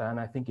obvious, and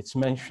I think it's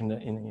mentioned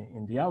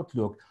in the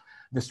outlook.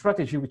 The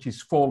strategy which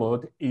is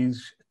followed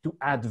is to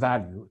add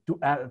value,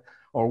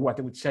 or what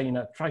I would say,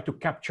 try to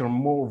capture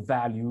more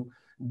value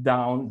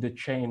down the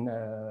chain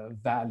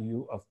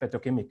value of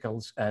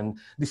petrochemicals. And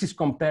this is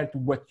compared to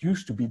what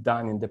used to be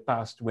done in the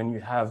past when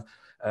you have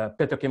a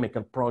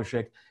petrochemical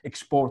project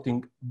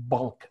exporting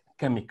bulk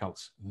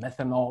chemicals,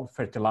 methanol,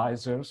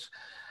 fertilizers.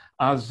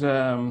 As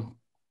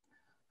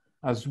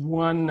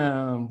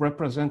one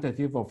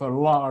representative of a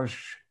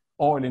large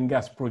oil and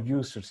gas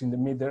producers in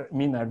the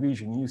MENA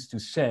region used to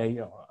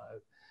say,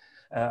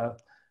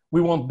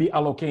 we won't be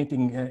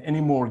allocating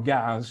any more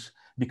gas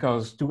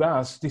because to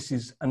us, this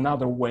is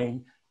another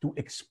way to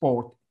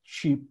export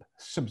cheap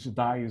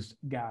subsidized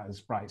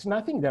gas price. And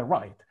I think they're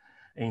right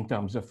in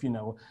terms of,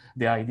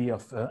 the idea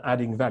of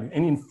adding value.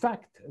 And in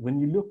fact, when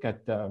you look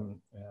at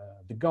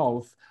the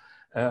Gulf,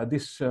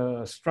 this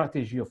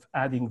strategy of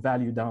adding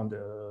value down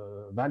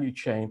the value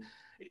chain,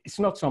 it's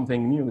not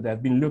something new.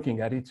 They've been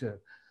looking at it,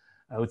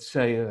 I would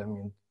say,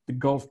 the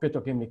Gulf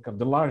petrochemical,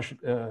 the large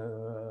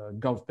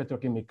Gulf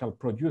petrochemical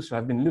producer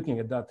have been looking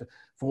at that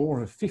for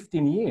over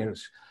 15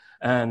 years.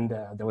 And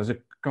there was a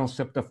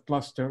concept of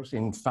clusters.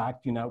 In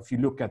fact, if you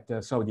look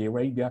at Saudi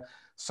Arabia,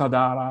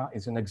 Sadara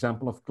is an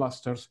example of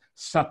clusters.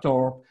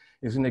 Satorp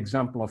is an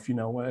example of,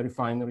 a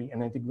refinery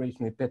and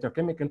integration with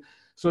petrochemical.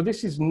 So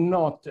this is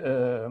not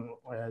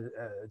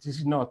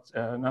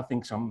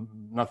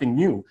nothing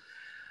new.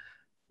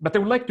 But I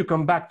would like to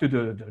come back to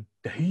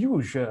the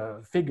huge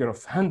figure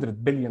of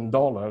 $100 billion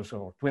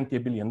or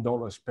 $20 billion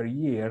per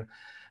year.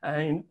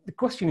 And the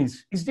question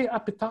is there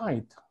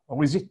appetite,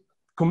 or is it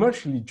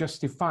commercially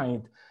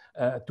justified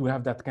to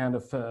have that kind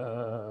of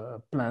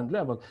planned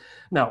level?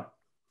 Now,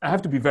 I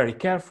have to be very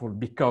careful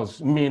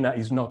because MENA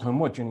is not a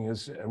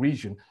homogeneous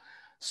region.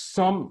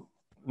 Some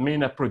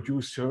MENA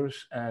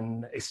producers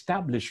and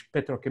established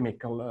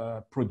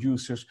petrochemical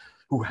producers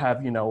who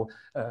have,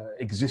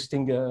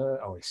 existing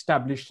or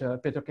established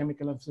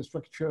petrochemical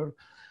infrastructure.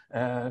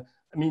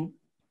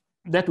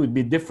 That would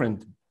be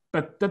different,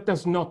 but that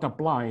does not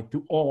apply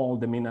to all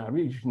the MENA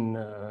region,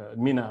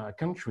 MENA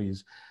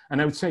countries.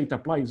 And I would say it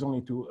applies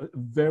only to a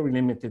very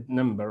limited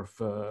number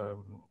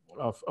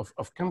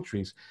of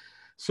countries.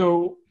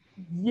 So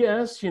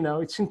yes,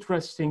 it's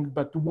interesting,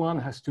 but one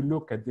has to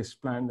look at this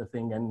planned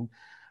thing. And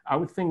I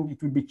would think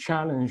it would be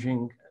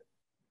challenging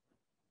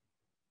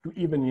to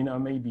even,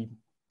 maybe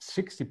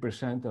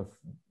 60% of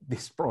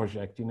this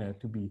project,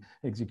 to be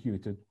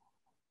executed.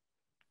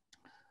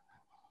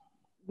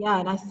 Yeah,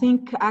 and I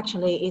think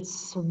actually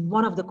it's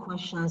one of the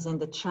questions in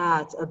the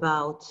chat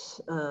about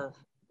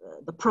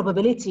the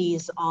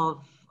probabilities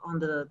on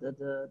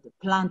the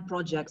planned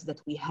projects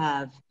that we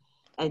have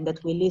and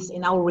that we list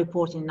in our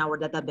report, in our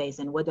database,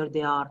 and whether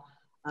they are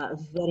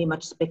very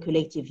much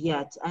speculative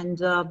yet,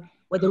 and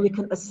whether we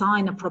can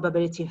assign a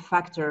probability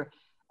factor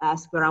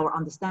as per our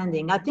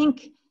understanding. I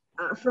think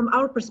from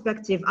our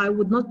perspective, I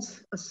would not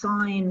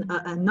assign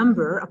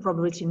a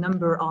probability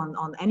number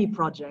on any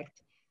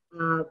project.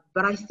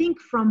 But I think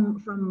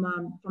from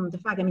the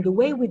fact, the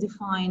way we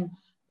define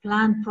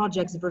planned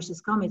projects versus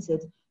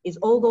committed is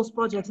all those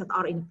projects that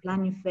are in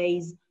planning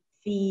phase,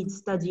 feed,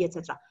 study,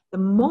 etc. The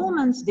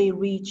moment they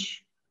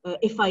reach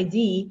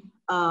FID,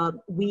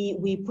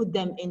 we put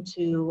them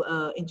into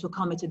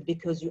committed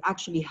because you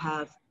actually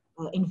have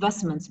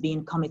investments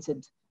being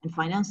committed and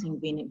financing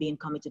being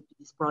committed to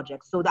this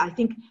project. So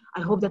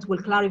I hope that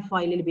will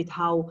clarify a little bit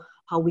how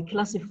we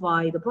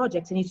classify the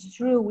projects. And it's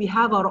true, we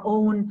have our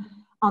own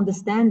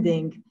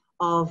understanding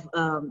of,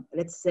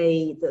 let's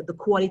say, the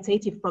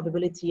qualitative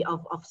probability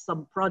of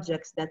some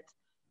projects that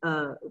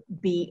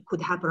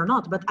could happen or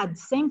not. But at the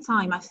same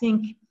time, I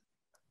think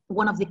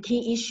one of the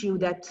key issues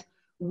that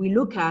we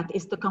look at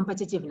is the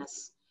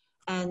competitiveness.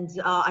 And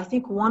I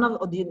think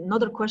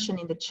another question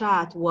in the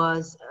chat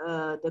was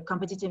the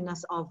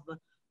competitiveness of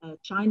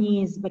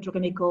Chinese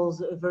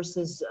petrochemicals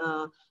versus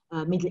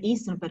Middle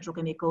Eastern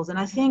petrochemicals. And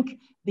I think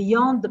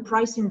beyond the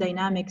pricing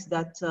dynamics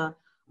that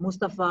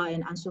Mostefa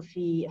and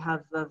Anne-Sophie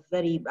have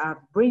very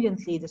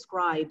brilliantly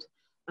described,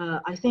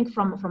 I think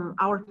from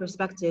our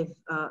perspective,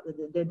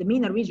 the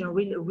MENA region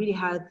really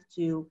had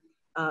to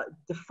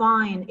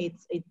define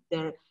its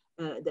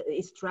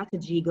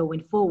strategy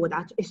going forward.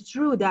 It's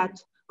true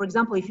that, for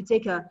example, if you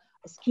take a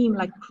scheme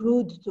like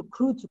crude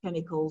to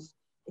chemicals,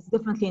 it's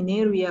definitely an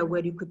area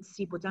where you could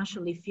see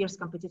potentially fierce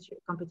competition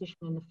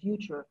in the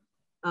future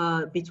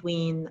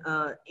between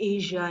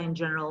Asia in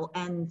general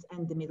and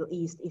the Middle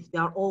East, if they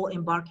are all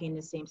embarking in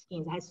the same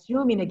schemes.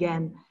 Assuming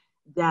again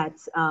that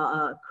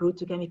crude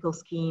to chemical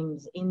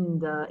schemes in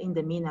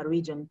the MENA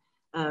region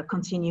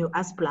continue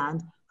as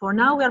planned. For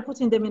now, we are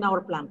putting them in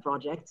our planned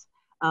projects.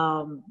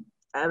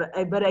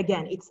 But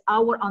again, it's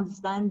our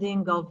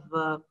understanding of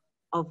the,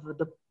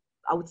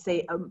 I would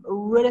say,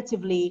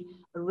 relatively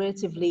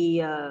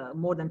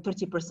more than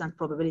 30%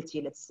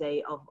 probability, let's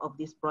say, of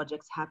these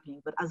projects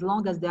happening. But as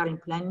long as they are in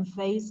planning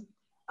phase,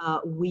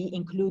 we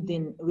include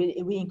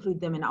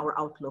them in our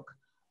outlook.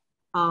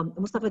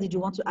 Mostefa, did you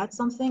want to add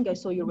something? I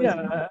saw you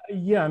raising.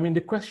 Yeah. I mean,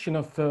 the question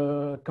of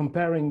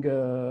comparing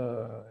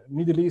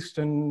Middle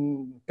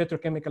Eastern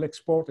petrochemical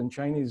export and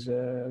Chinese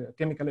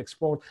chemical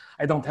export,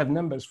 I don't have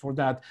numbers for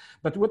that.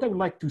 But what I would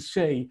like to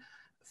say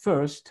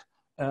first,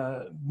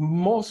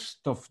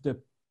 most of the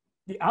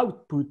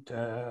output,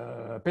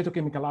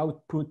 petrochemical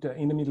output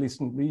in the Middle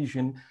Eastern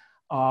region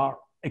are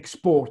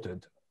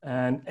exported.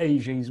 And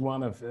Asia is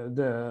one of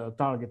the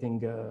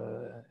targeting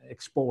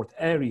export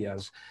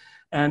areas.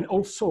 And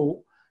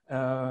also,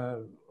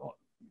 a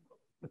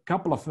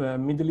couple of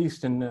Middle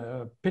Eastern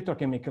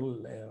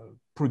petrochemical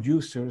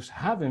producers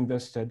have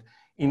invested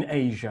in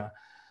Asia.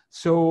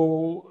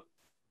 So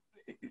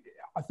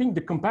I think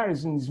the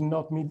comparison is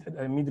not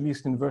Middle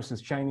Eastern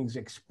versus Chinese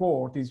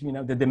export, is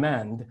the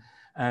demand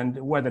and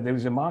whether there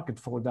is a market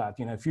for that.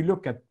 If you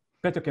look at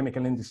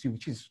petrochemical industry,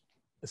 which is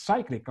a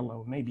cyclical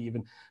or maybe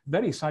even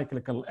very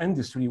cyclical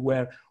industry,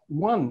 where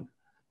one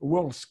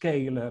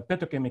world-scale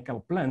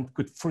petrochemical plant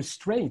could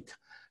frustrate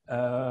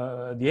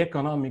the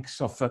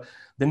economics of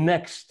the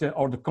next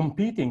or the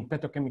competing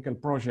petrochemical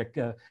project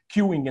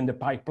queuing in the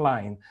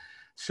pipeline.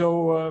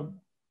 So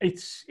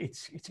it's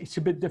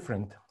a bit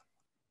different.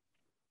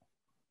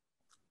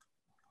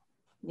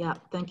 Yeah,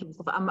 thank you,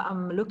 Mostefa.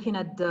 I'm looking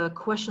at the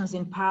questions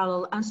in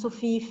parallel.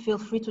 Anne-Sophie, feel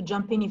free to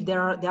jump in if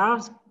there are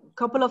a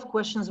couple of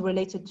questions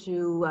related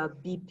to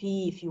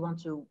BP, if you want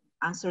to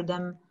answer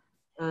them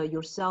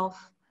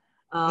yourself.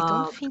 I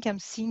don't think I'm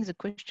seeing the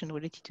question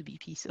related to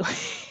BP, so.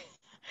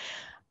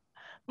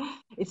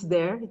 It's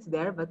there,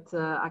 but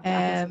I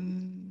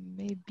can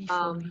maybe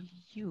for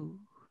you.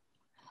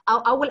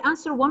 I will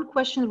answer one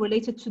question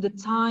related to the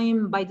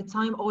time. By the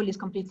time oil is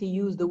completely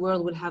used, the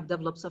world will have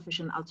developed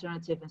sufficient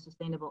alternative and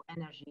sustainable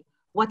energy.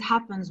 What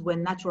happens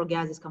when natural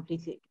gas is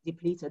completely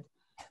depleted?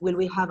 Will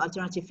we have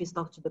alternative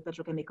feedstock to the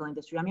petrochemical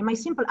industry? I mean, my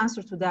simple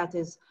answer to that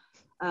is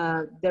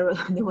there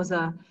was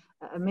a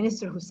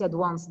minister who said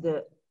once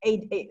the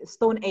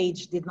Stone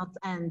Age did not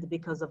end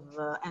because of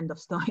end of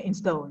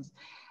stones.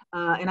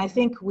 And I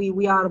think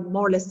we are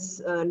more or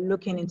less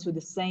looking into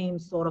the same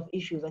sort of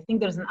issues. I think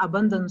there's an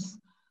abundance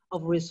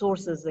of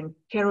resources, and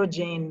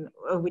kerosene,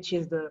 which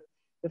is the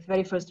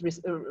very first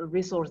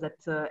resource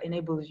that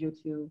enables you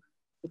to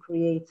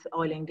create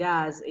oil and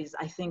gas, is,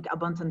 I think,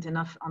 abundant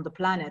enough on the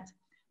planet.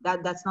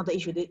 That's not the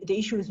issue. The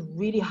issue is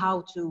really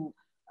how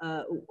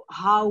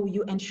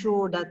you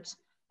ensure that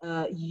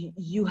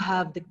you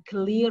have the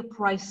clear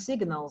price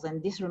signals.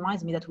 And this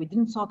reminds me that we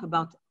didn't talk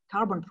about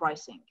carbon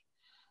pricing.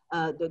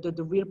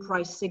 The real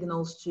price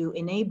signals to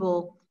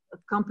enable a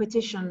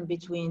competition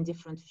between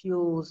different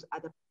fuels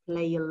at a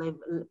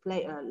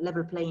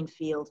level playing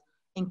field,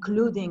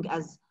 including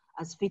as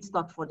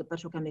feedstock for the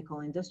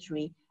petrochemical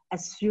industry,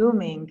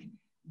 assuming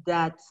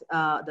that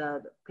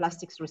the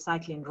plastics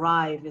recycling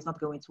drive is not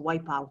going to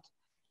wipe out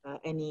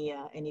any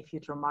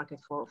future market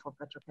for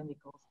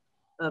petrochemicals.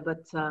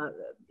 But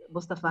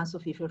Mostefa and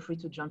Sophie, feel free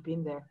to jump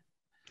in there.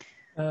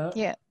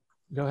 Yeah.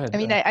 Go ahead. I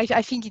mean,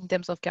 I think in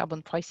terms of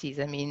carbon prices,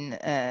 I mean,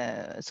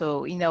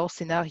 so in our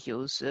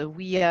scenarios,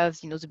 we have,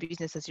 the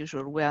business as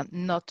usual, where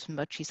not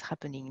much is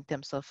happening in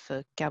terms of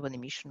carbon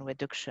emission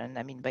reduction.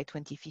 I mean, by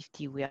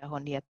 2050, we are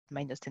only at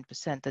minus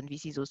 10%. And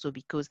this is also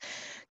because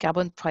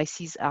carbon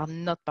prices are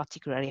not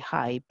particularly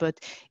high. But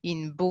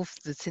in both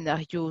the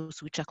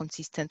scenarios, which are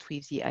consistent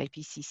with the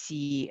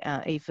IPCC,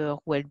 either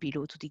well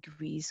below 2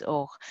 degrees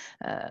or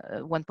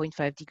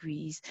 1.5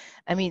 degrees,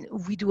 I mean,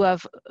 we do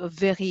have a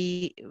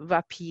very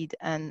rapid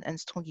and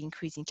strong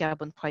increase in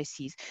carbon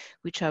prices,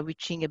 which are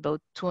reaching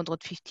about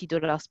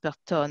 $250 per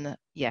ton,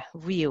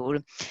 real,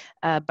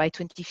 by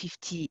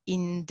 2050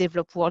 in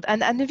developed world.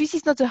 And this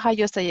is not the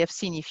highest I have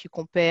seen if you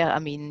compare. I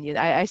mean,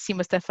 I see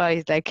Mostefa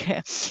is like,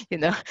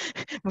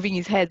 moving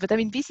his head, but I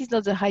mean, this is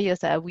not the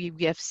highest we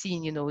have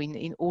seen,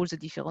 in all the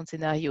different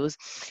scenarios.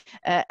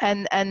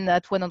 And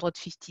at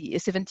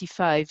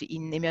 75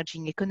 in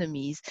emerging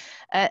economies.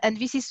 And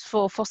this is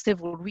for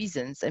several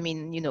reasons. I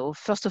mean,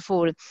 first of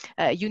all,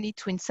 you need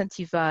to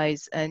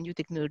incentivize new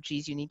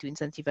technologies, you need to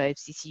incentivize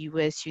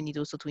CCUS, you need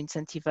also to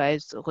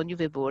incentivize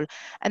renewable.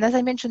 And as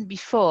I mentioned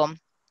before,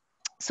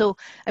 So,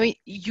 I mean,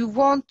 you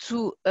want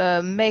to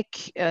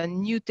make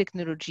new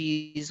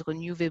technologies,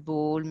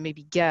 renewable,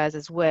 maybe gas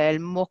as well,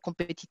 more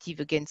competitive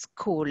against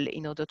coal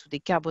in order to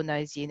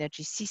decarbonize the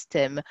energy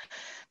system.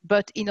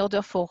 But in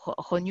order for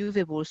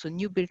renewables, so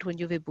new built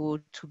renewable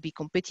to be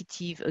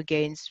competitive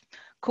against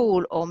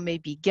coal or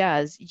maybe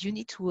gas, you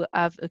need to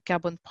have a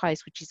carbon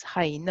price which is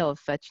high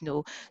enough that, you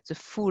know, the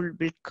full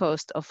build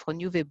cost of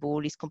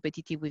renewable is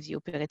competitive with the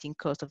operating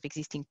cost of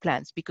existing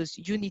plants, because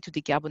you need to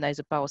decarbonize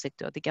the power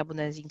sector.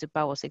 Decarbonizing the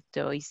power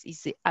sector is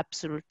the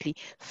absolutely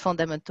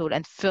fundamental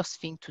and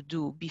first thing to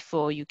do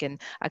before you can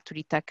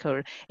actually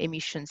tackle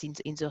emissions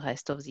in the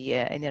rest of the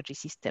energy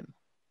system.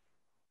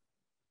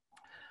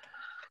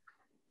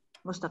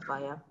 Mostefa,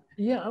 yeah.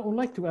 Yeah, I would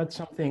like to add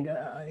something.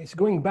 It's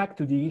going back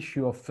to the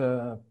issue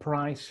of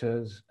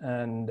prices,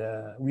 and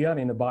we are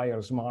in a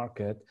buyer's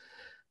market,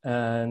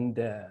 and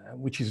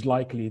which is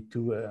likely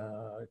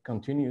to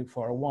continue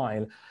for a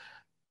while.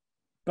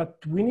 But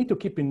we need to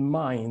keep in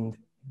mind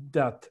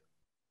that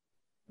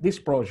these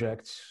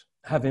projects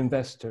have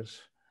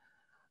investors.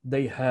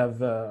 They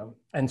have,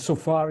 and so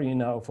far, you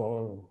know,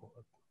 for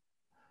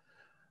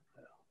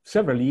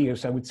several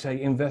years, I would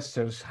say,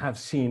 investors have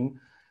seen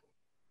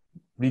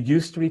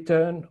reduced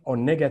return or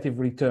negative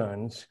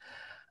returns.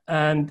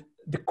 And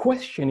the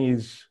question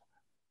is,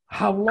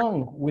 how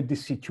long would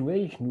this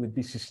situation would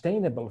be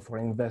sustainable for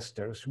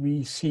investors?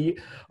 We see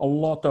a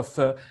lot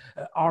of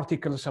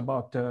articles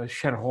about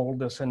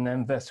shareholders and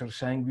investors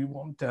saying we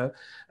want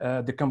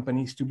the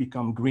companies to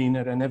become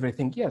greener and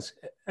everything. Yes,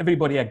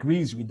 everybody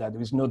agrees with that.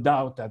 There is no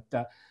doubt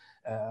that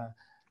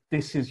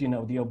this is, you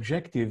know, the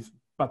objective.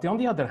 But on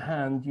the other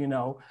hand, you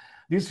know,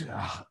 this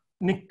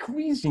an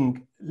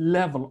increasing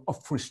level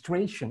of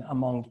frustration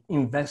among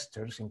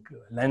investors and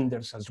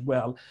lenders as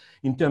well,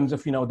 in terms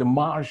of, you know, the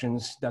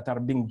margins that are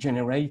being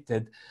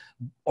generated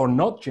or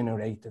not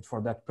generated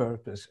for that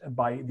purpose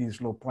by these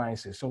low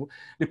prices. So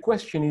the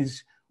question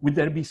is, would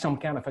there be some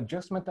kind of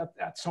adjustment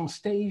at some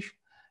stage?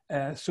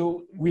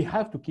 So we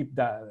have to keep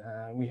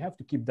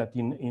that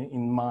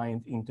in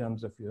mind in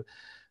terms of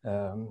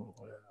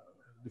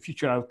the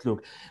future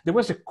outlook. There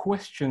was a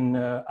question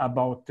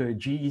about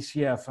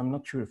GECF. I'm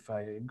not sure if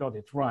I got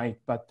it right,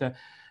 but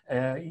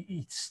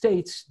it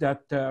states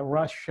that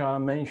Russia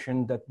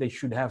mentioned that they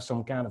should have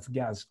some kind of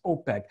gas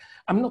OPEC.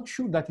 I'm not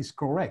sure that is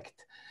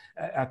correct.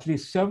 At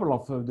least several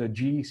of the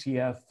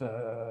GECF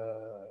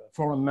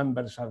foreign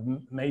members have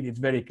made it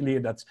very clear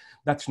that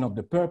that's not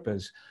the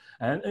purpose.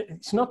 And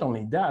it's not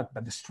only that,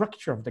 but the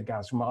structure of the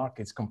gas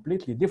market is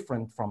completely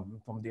different from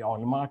the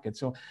oil market.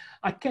 So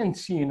I can't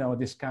see, you know,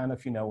 this kind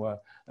of, you know,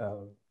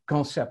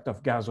 concept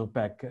of gas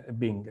OPEC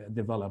being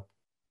developed.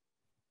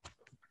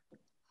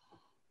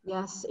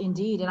 Yes,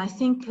 indeed. And I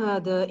think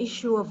the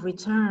issue of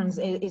returns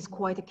is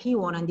quite a key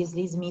one. And this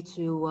leads me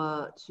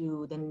to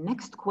the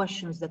next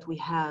questions that we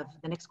have,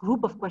 the next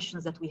group of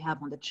questions that we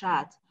have on the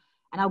chat.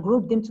 And I'll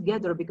group them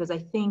together because I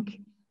think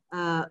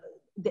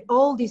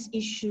all these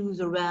issues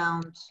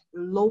around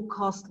low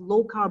cost,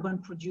 low carbon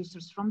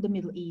producers from the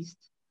Middle East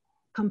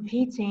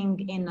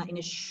competing in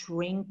a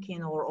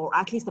shrinking or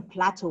at least a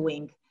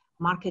plateauing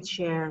market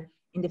share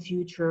in the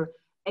future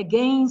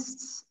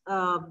against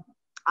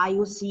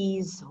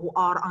IOCs who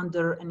are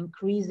under an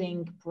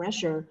increasing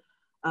pressure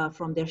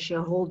from their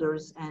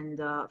shareholders and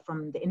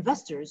from the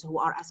investors who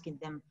are asking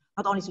them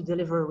not only to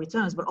deliver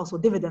returns, but also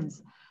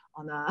dividends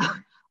on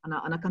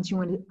a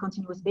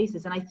continuous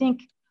basis. And I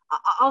think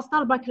I'll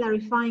start by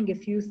clarifying a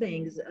few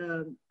things.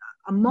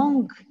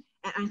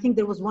 I think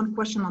there was one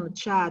question on the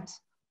chat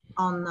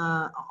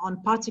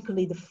on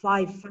particularly the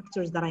 5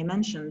 factors that I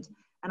mentioned,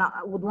 and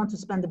I would want to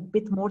spend a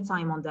bit more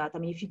time on that. I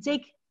mean, if you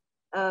take,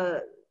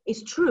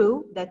 it's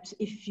true that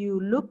if you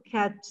look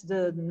at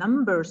the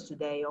numbers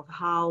today of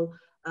how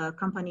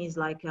companies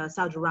like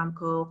Saudi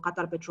Aramco,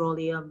 Qatar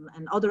Petroleum,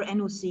 and other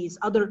NOCs,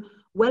 other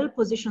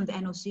well-positioned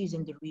NOCs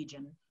in the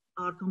region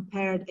are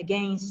compared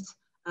against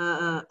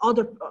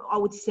other, I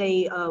would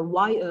say,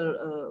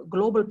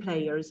 global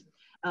players,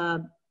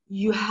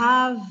 you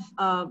have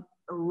a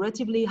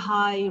relatively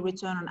high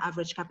return on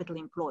average capital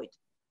employed,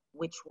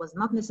 which was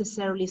not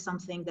necessarily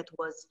something that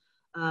was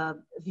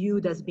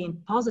viewed as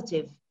being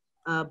positive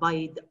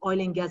by the oil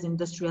and gas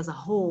industry as a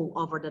whole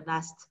over the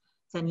last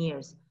 10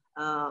 years.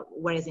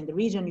 Whereas in the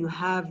region, you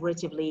have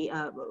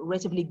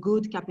relatively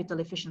good capital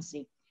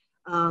efficiency.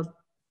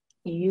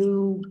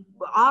 You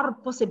are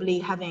possibly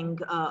having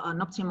an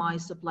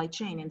optimized supply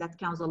chain, and that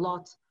counts a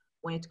lot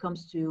when it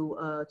comes to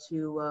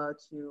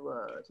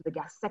the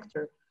gas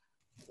sector.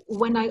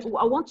 When I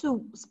want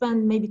to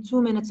spend maybe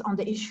 2 minutes on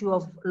the issue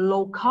of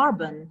low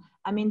carbon,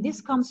 I mean,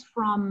 this comes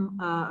from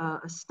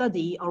a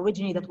study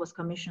originally that was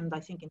commissioned, I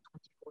think, in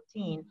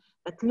 2014,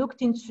 that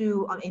looked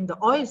into, in the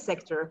oil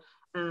sector,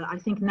 I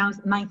think now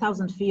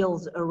 9,000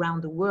 fields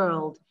around the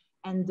world.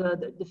 And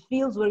the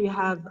fields where you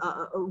have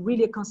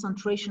really a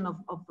concentration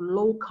of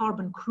low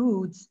carbon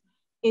crudes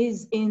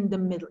is in the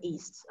Middle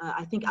East.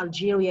 I think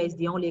Algeria is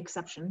the only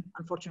exception,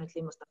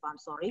 unfortunately, Mostefa, I'm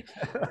sorry.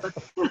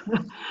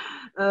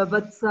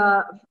 But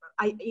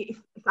if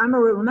I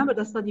remember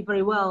the study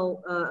very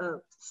well,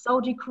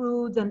 Saudi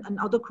crudes and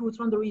other crudes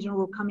from the region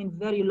were coming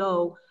very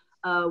low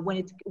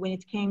when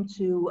it came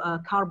to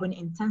carbon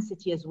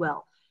intensity as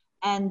well.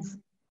 And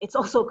it's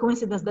also a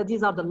coincidence that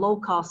these are the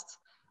low-cost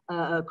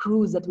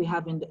crudes that we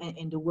have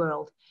in the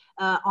world.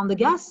 On the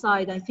gas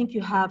side, I think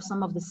you have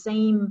some of the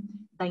same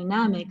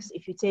dynamics.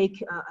 If you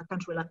take a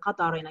country like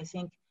Qatar, and I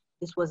think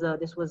this was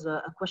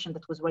a question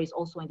that was raised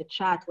also in the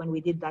chat when we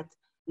did that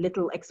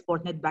little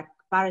export netback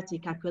parity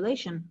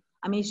calculation.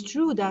 I mean, it's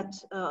true that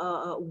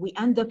we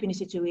end up in a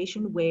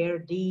situation where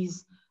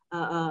these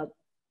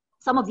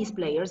some of these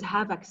players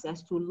have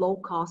access to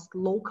low-cost,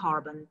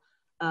 low-carbon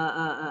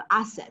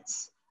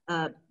assets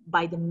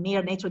by the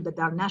mere nature that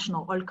there are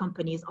national oil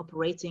companies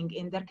operating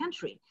in their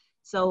country.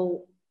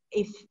 So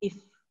if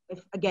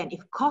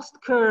cost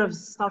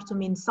curves start to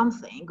mean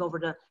something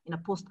in a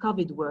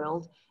post-COVID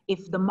world,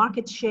 if the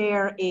market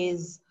share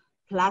is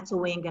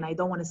plateauing, and I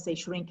don't want to say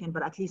shrinking,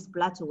 but at least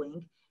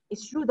plateauing,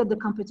 it's true that the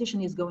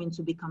competition is going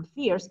to become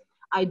fierce.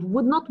 I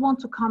would not want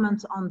to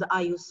comment on the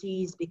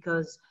IOCs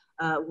because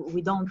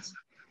we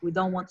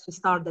don't want to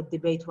start that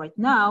debate right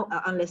now,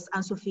 unless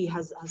Anne-Sophie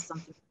has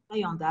something to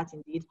say on that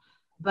indeed.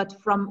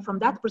 But from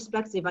that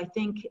perspective, I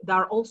think there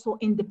are also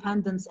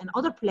independents and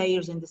other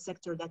players in the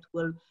sector that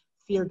will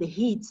feel the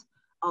heat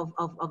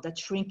of that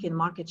shrinking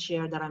market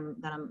share that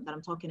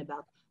I'm talking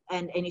about.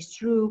 And it's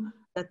true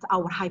that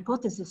our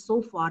hypothesis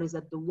so far is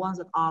that the ones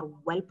that are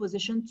well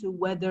positioned to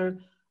weather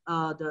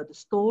the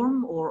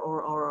storm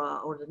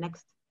or the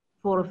next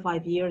 4 or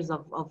 5 years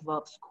of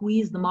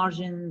squeeze the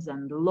margins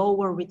and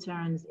lower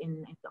returns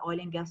in the oil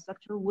and gas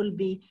sector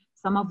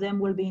some of them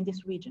will be in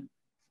this region.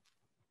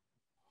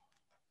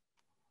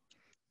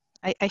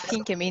 I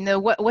think, I mean,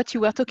 what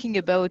you were talking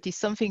about is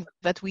something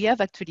that we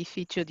have actually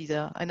featured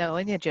in our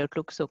energy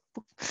outlook. So,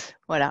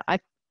 voilà, I'm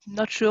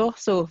not sure.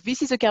 So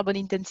this is the carbon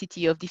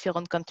intensity of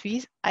different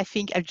countries. I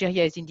think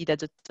Algeria is indeed at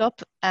the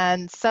top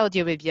and Saudi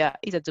Arabia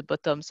is at the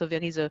bottom. So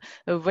there is a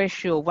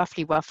ratio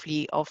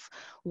roughly of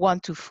 1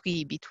 to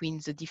 3 between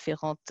the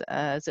different,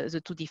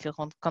 the two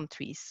different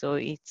countries. So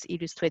it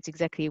illustrates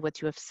exactly what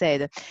you have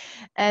said.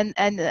 And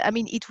I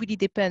mean, it really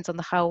depends on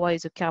how high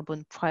the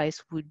carbon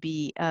price would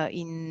be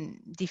in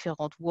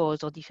different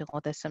worlds or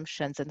different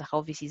assumptions and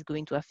how this is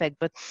going to affect.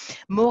 But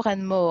more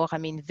and more, I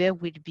mean, there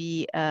will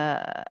be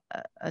a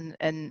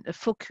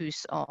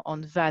focus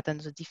on that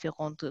and the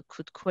different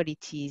crude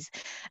qualities.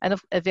 And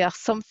there are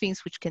some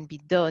things which can be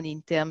done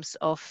in terms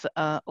of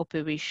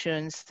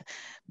operations,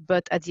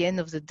 but at the end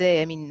of the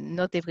day, I mean,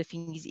 not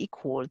everything is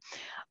equal.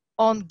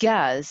 On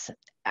gas,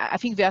 I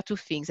think there are two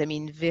things. I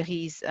mean, there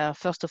is,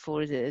 first of all,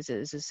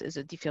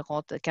 the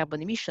different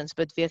carbon emissions,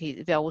 but there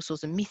are also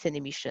the methane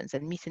emissions.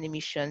 And methane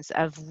emissions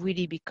have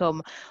really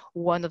become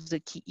one of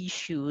the key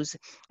issues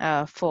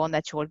for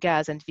natural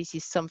gas. And this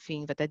is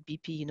something that at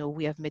BP, you know,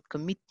 we have made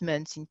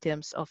commitments in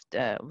terms of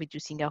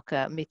reducing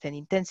our methane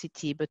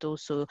intensity, but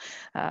also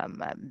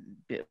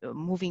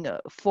moving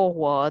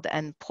forward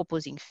and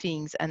proposing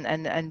things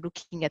and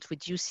looking at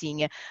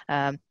reducing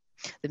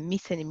the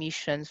methane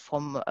emissions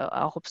from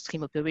our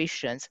upstream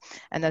operations.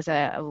 And as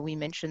we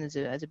mentioned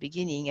at the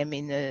beginning, I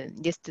mean,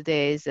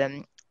 yesterday's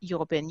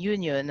European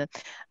Union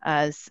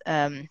has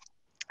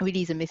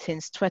released a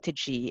methane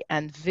strategy,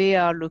 and they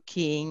are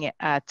looking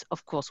at,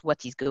 of course,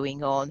 what is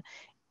going on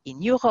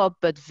in Europe,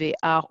 but they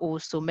are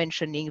also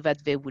mentioning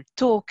that they will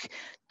talk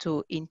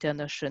to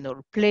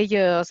international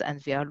players and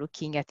they are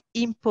looking at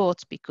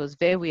imports because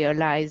they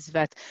realize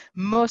that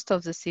most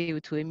of the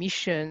CO2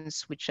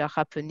 emissions which are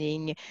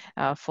happening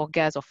for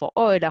gas or for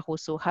oil are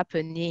also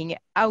happening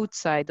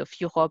outside of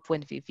Europe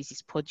when this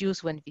is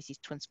produced, when this is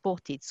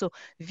transported. So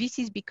this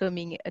is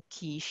becoming a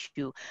key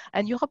issue.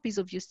 And Europe is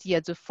obviously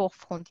at the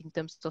forefront in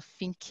terms of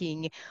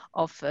thinking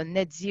of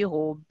net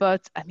zero,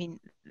 but I mean,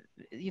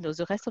 you know,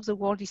 the rest of the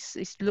world is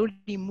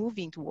slowly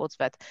moving towards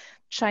that.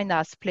 China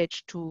has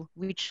pledged to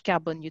reach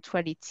carbon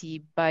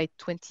neutrality by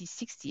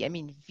 2060. I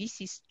mean,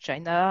 this is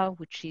China,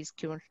 which is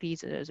currently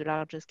the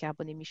largest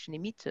carbon emission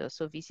emitter.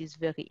 So this is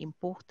very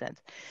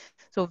important.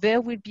 So there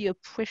will be a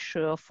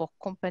pressure for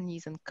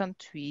companies and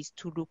countries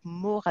to look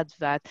more at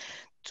that,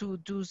 to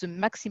do the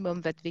maximum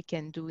that they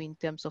can do in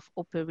terms of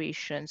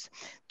operations,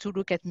 to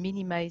look at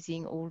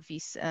minimizing all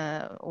these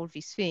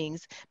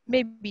things,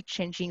 maybe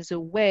changing the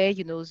way,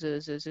 you know,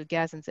 the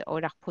gas and the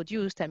oil are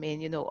produced. I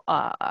mean, you know,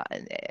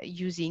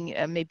 using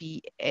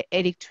maybe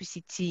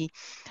electricity,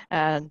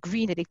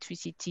 green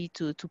electricity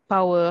to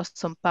power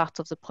some parts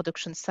of the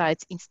production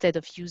sites instead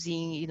of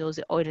using, you know,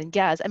 the oil and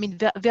gas. I mean,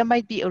 there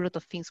might be a lot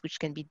of things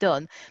which can be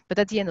done, but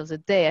at the end of the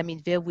day, I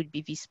mean, there will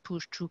be this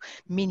push to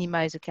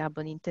minimize the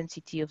carbon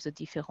intensity of the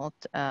different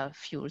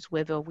fuels,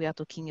 whether we are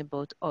talking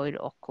about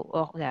oil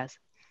or gas.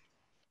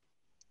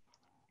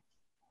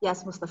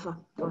 Yes, Mostefa,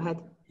 go ahead.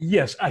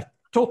 Yes, I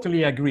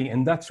totally agree.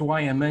 And that's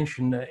why I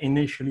mentioned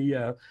initially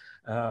the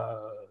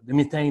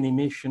methane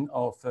emission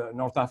of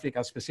North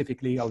Africa,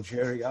 specifically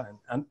Algeria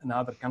and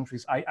other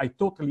countries. I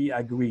totally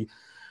agree.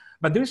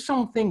 But there is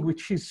something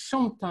which is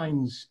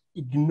sometimes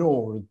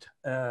ignored.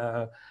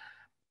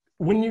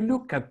 When you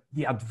look at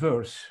the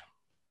adverse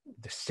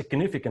the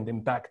significant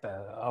impact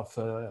of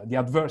the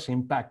adverse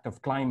impact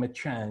of climate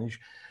change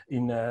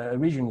in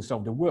regions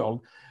of the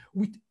world,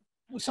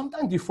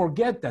 sometimes you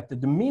forget that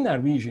the MENA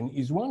region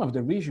is one of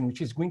the regions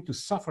which is going to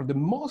suffer the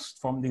most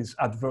from this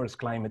adverse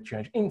climate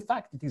change. In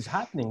fact, it is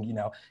happening, you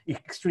know,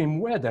 extreme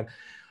weather.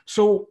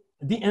 So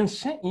the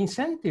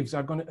incentives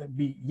are going to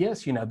be,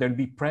 yes, you know, there'll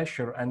be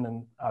pressure. And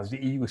then, as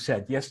the EU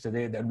said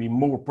yesterday, there'll be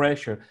more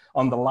pressure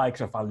on the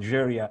likes of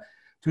Algeria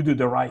to do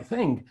the right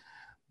thing.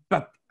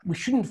 But we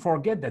shouldn't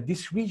forget that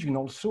this region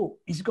also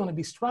is going to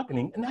be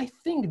struggling. And I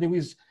think there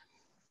is,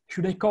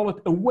 should I call it,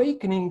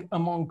 awakening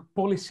among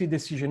policy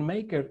decision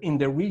makers in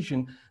the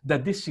region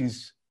that this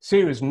is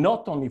serious,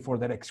 not only for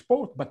their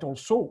export, but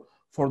also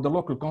for the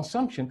local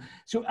consumption.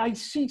 So I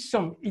see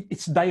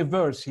it's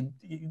diverse,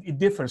 it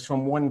differs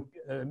from one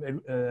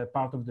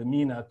part of the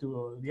MENA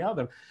to the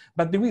other,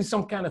 but there is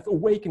some kind of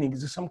awakening,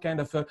 there's some kind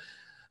of,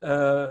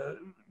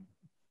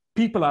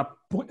 people are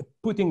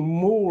putting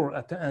more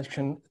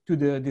attention to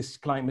this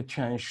climate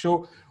change.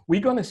 So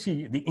we're going to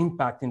see the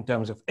impact in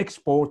terms of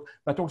export,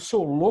 but also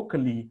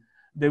locally,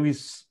 there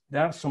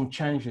are some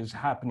changes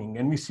happening,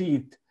 and we see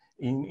it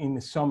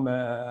in some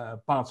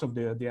parts of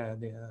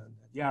the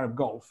Arab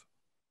Gulf.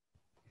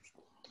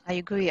 I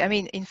agree. I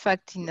mean, in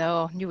fact, in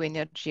our new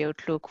energy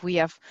outlook, we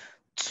have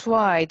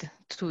tried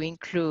to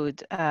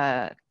include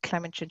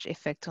climate change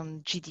effect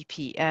on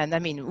GDP. And I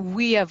mean,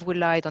 we have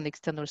relied on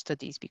external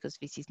studies because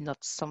this is not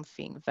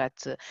something that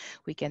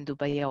we can do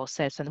by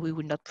ourselves, and we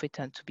will not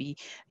pretend to be,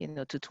 you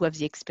know, to have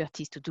the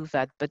expertise to do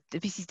that. But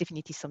this is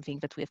definitely something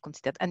that we have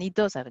considered, and it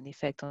does have an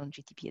effect on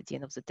GDP at the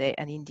end of the day.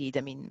 And indeed,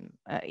 I mean,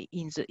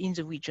 in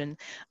the region,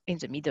 in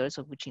the middle,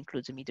 so which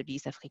includes the Middle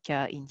East,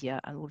 Africa, India,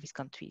 and all these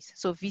countries.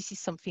 So this is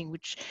something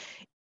which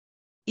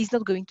is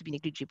not going to be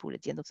negligible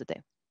at the end of the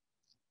day.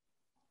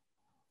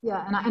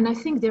 Yeah, and I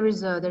think there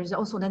is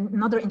also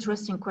another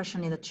interesting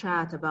question in the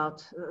chat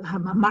about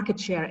market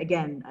share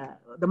again,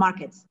 the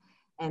markets,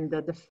 and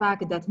the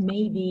fact that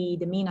maybe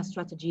the MENA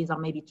strategies are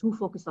maybe too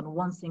focused on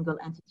one single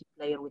entity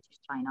player, which is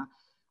China,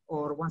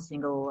 or one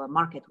single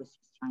market, which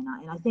is China.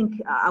 And I think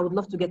I would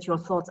love to get your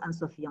thoughts,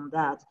 Anne-Sophie, on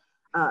that.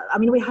 I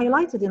mean, we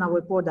highlighted in our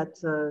report that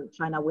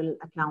China will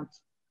account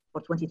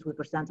for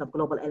 22% of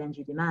global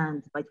LNG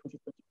demand by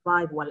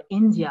 2025, while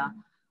India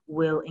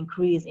will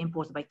increase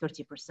imports by 30%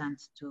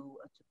 to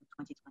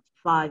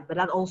 2025. But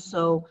that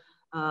also,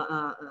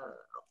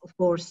 of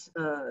course,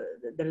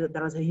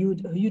 there is a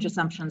huge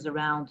assumptions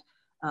around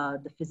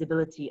the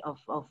feasibility of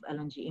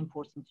LNG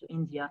imports into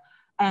India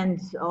and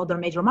other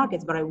major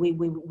markets. But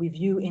we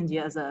view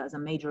India as a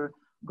major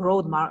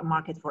growth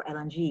market for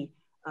LNG.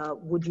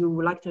 Would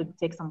you like to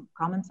take some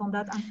comments on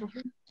that,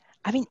 Anne-Sophie?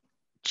 I mean,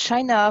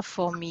 China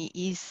for me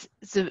is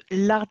the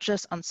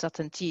largest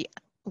uncertainty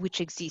which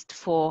exists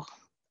for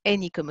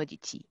any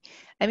commodity.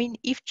 I mean,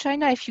 if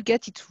you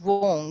get it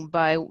wrong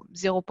by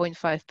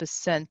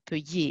 0.5% per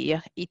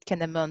year, it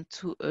can amount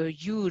to a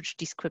huge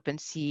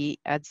discrepancy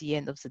at the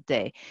end of the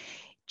day.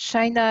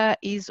 China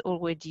is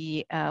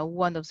already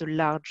one of the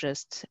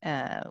largest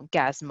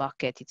gas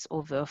market. It's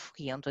over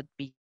 300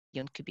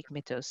 billion cubic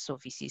meters. So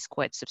this is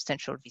quite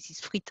substantial. This is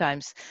 3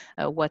 times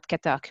what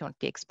Qatar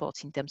currently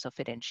exports in terms of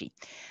LNG.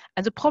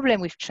 And the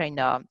problem with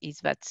China is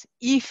that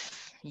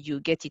if you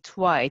get it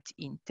right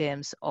in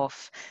terms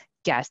of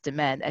gas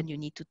demand, and you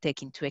need to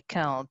take into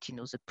account, you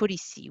know, the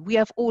policy. We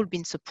have all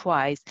been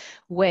surprised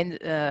when,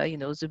 you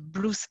know, the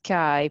blue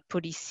sky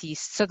policy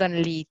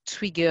suddenly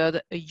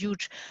triggered a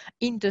huge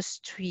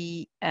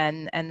industry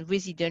and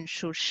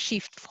residential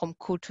shift from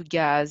coal to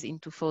gas in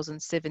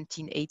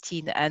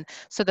 2017-18, and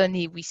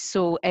suddenly we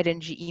saw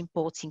LNG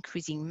imports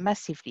increasing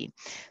massively.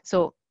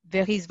 So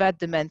there is that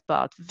demand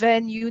part.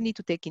 Then you need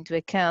to take into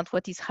account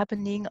what is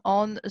happening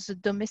on the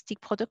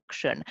domestic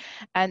production.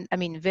 And I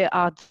mean, there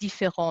are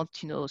different,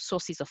 you know,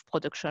 sources of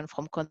production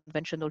from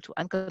conventional to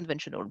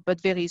unconventional,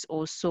 but there is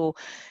also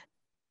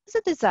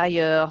the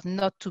desire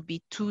not to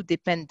be too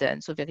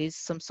dependent. So there is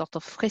some sort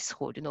of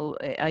threshold, you know,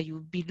 are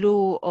you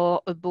below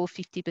or above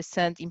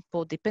 50%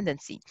 import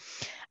dependency?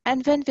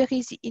 And then there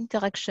is the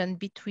interaction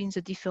between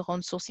the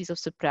different sources of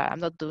supply.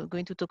 I'm not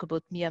going to talk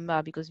about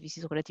Myanmar because this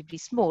is relatively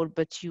small,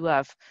 but you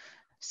have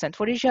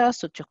Central Asia,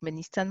 so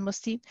Turkmenistan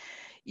mostly.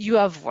 You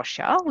have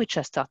Russia, which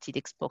has started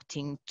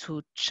exporting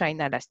to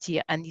China last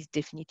year and is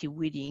definitely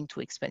willing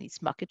to expand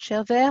its market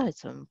share there.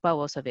 Its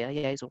power of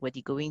area is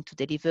already going to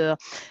deliver,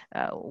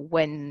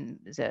 when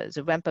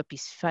the ramp up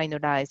is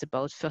finalized,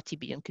 about 30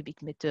 billion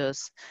cubic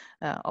meters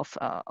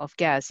of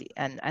gas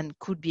and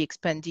could be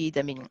expanded.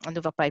 I mean,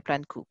 another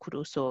pipeline could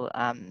also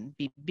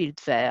be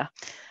built there.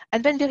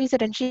 And then there is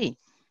LNG.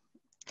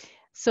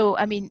 So,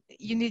 I mean,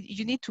 you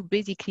need to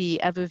basically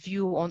have a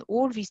view on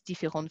all these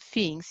different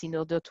things in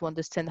order to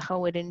understand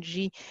how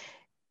LNG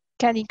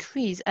can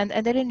increase. And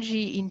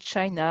LNG in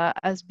China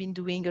has been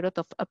doing a lot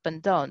of up and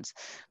downs.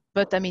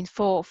 But I mean,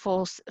 for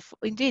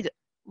indeed,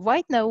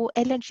 right now,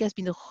 LNG has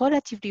been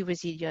relatively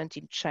resilient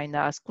in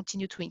China, has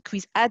continued to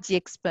increase at the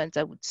expense,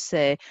 I would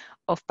say,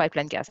 of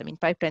pipeline gas. I mean,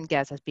 pipeline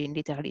gas has been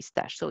literally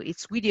stashed. So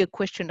it's really a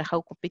question of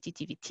how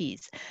competitive it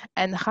is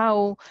and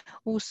how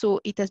also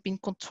it has been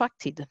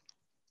contracted.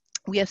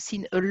 We have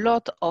seen a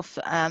lot of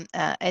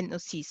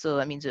NOC, so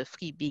I mean the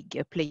three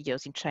big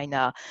players in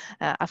China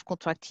have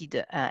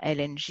contracted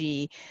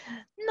LNG,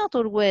 not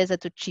always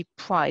at a cheap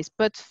price,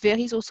 but there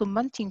is also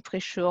mounting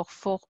pressure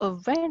for a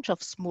range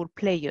of small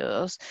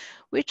players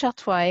which are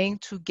trying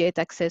to get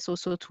access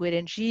also to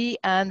LNG,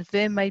 and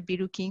they might be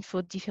looking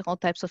for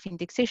different types of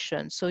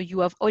indexation. So you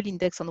have oil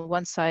index on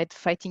one side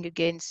fighting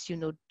against, you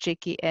know,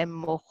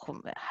 JKM or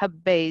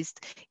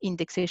hub-based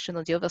indexation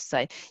on the other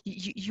side.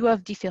 You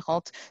have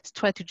different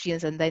strategies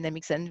and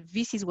dynamics, and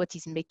this is what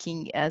is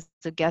making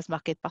the gas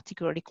market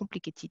particularly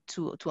complicated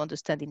to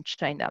understand in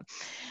China.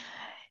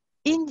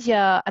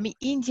 India, I mean,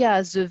 India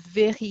has a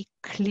very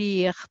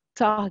clear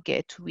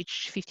target to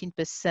reach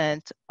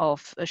 15%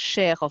 of a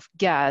share of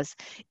gas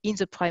in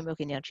the primary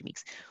energy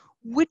mix,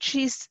 which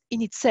is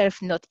in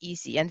itself not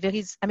easy. And there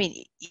is, I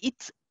mean,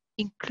 it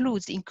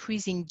includes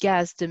increasing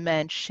gas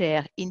demand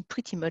share in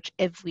pretty much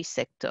every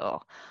sector.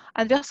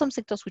 And there are some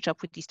sectors which are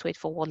pretty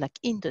straightforward, like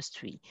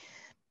industry.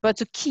 But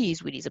the key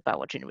is really the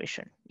power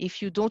generation.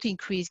 If you don't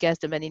increase gas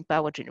demand in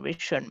power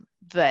generation,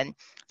 then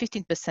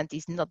 15%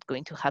 is not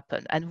going to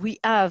happen. And we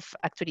have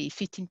actually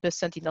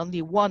 15% in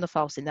only one of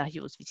our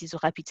scenarios. This is a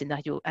rapid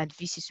scenario, and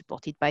this is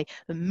supported by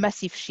a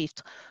massive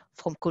shift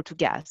from coal to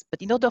gas.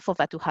 But in order for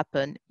that to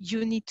happen,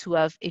 you need to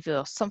have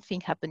either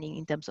something happening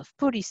in terms of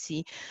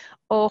policy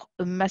or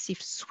a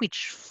massive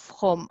switch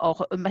from,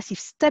 or a massive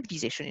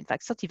stabilization. In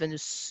fact, it's not even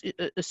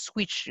a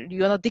switch.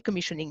 You're not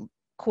decommissioning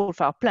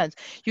coal-fired plants.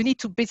 You need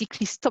to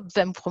basically stop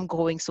them from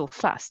growing so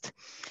fast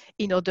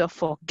in order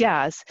for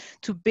gas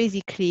to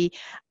basically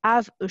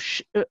have a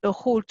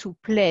role to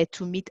play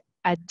to meet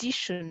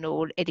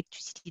additional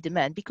electricity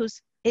demand,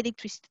 because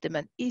electricity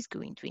demand is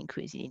going to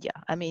increase in India.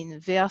 I mean,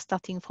 they are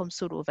starting from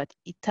so low that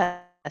it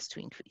has to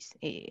increase.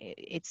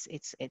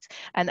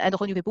 And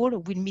renewable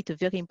will meet a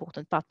very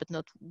important part,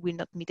 but will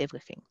not meet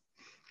everything.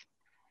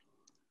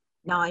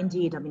 No,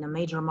 indeed. I mean, a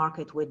major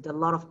market with a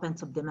lot of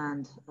pent-up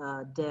demand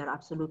there,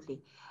 absolutely.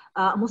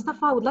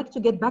 Mostefa, I would like to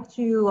get back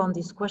to you on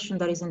this question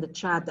that is in the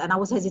chat. And I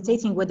was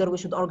hesitating whether we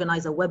should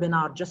organize a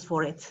webinar just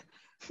for it,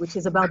 which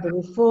is about the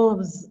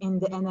reforms in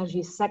the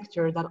energy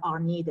sector that are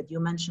needed.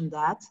 You mentioned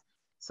that.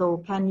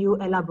 So can you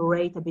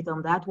elaborate a bit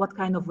on that? What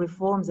kind of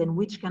reforms and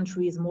which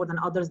countries more than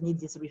others need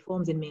these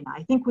reforms in MENA?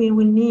 I think we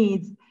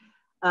need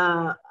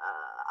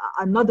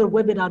another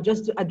webinar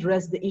just to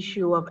address the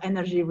issue of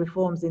energy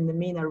reforms in the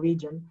MENA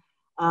region.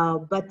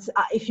 But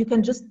if you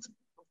can just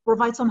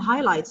provide some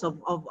highlights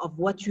of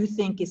what you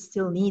think is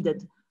still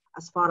needed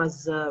as far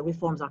as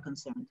reforms are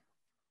concerned.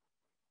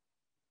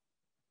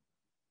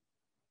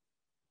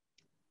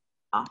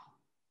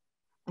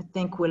 I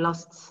think we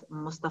lost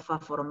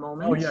Mostefa for a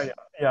moment. Oh,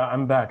 yeah,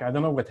 I'm back. I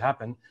don't know what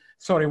happened.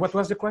 Sorry, what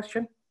was the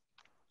question?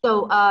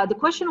 So the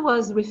question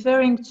was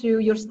referring to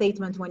your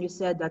statement when you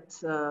said that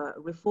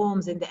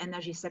reforms in the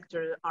energy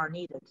sector are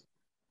needed.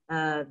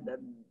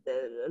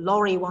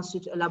 Laurie wants you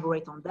to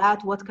elaborate on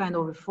that. What kind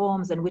of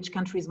reforms and which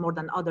countries more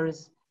than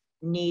others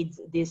need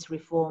these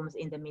reforms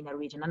in the MENA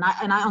region? And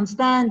I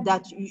understand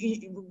that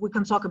we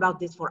can talk about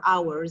this for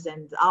hours,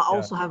 and I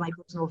also have my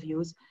personal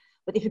views.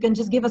 But if you can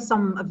just give us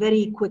some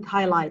very quick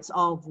highlights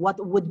of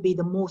what would be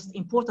the most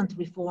important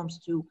reforms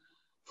to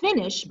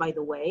finish, by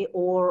the way,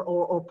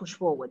 or push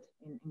forward.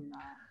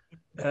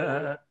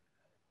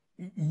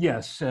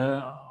 Yes,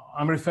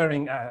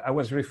 I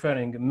was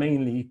referring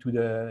mainly to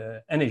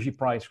the energy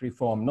price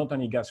reform, not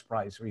only gas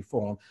price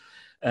reform.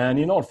 And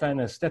in all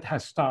fairness, that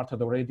has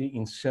started already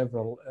in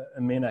several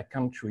MENA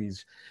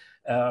countries.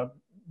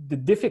 The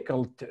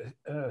difficult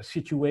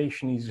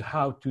situation is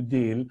how to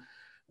deal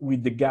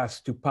with the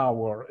gas to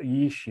power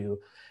issue.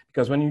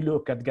 Because when you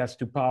look at gas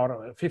to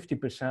power,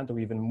 50% or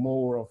even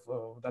more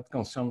of that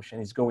consumption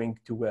is going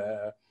to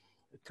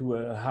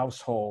a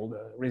household,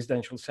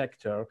 residential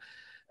sector.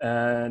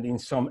 And in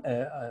some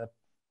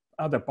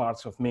other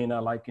parts of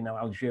MENA, like in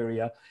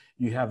Algeria,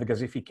 you have a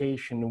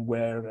gasification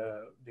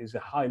where there's a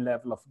high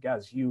level of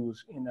gas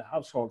use in the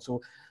household.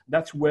 So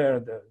that's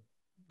where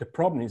the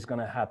problem is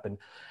going to happen.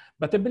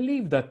 But I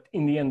believe that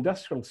in the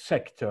industrial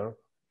sector,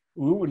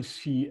 we will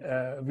see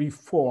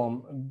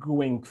reform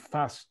going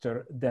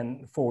faster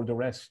than for the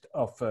rest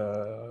of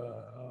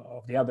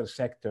the other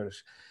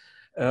sectors.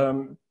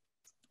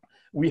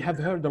 We have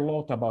heard a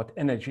lot about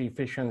energy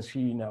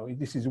efficiency. Now,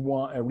 this is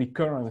a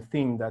recurrent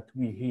thing that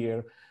we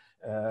hear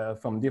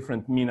from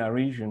different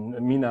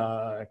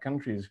MENA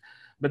countries.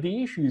 But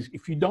the issue is,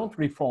 if you don't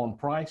reform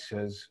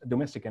prices,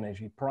 domestic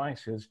energy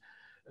prices,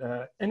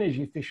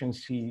 energy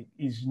efficiency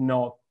is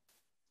not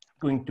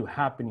going to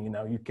happen.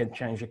 You can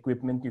change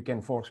equipment, you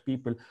can force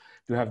people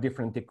to have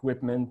different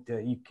equipment,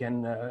 you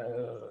can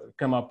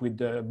come up with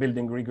the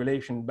building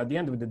regulation, but at the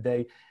end of the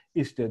day,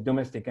 it's the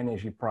domestic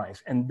energy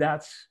price. And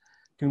that's,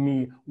 to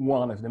me,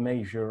 one of the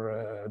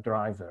major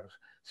drivers.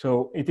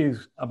 So it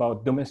is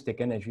about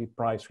domestic energy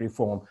price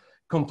reform,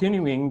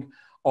 continuing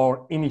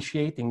or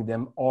initiating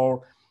them,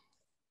 or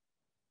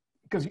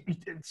because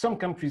some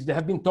countries, they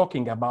have been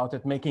talking about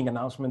it, making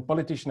announcements,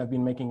 politicians have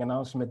been making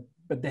announcements,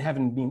 but there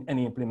haven't been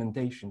any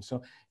implementation.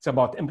 So it's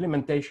about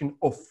implementation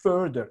or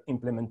further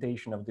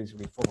implementation of these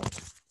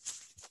reforms.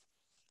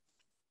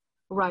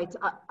 Right.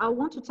 I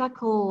want to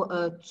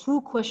tackle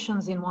two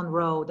questions in one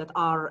row that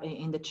are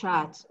in the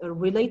chat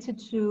related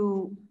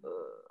to,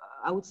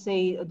 I would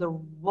say, the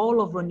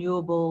role of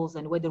renewables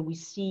and whether we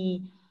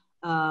see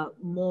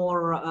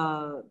more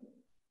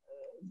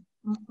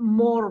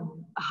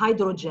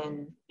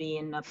hydrogen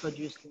being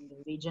produced in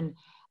the region.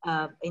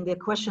 In the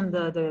question,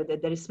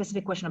 there is a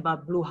specific question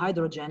about blue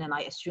hydrogen, and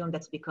I assume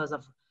that's because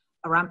of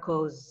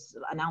Aramco's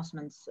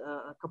announcements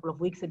a couple of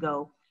weeks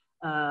ago,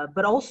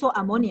 but also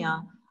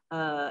ammonia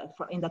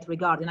in that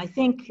regard. And I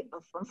think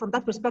from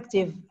that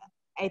perspective,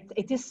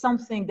 it is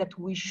something that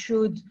we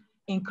should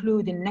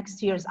include in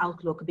next year's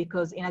outlook,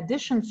 because in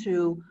addition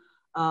to,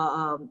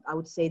 I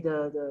would say,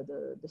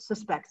 the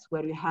suspects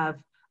where you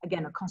have,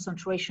 again, a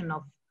concentration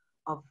of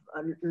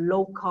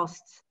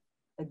low-cost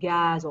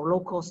gas or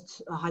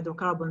low-cost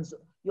hydrocarbons,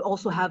 you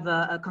also have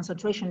a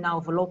concentration now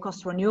of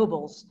low-cost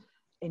renewables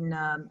in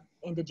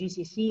the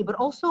GCC, but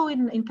also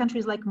in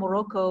countries like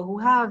Morocco, who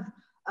have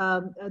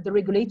the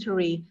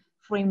regulatory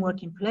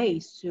framework in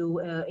place to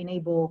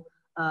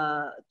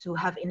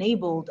have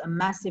enabled a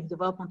massive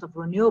development of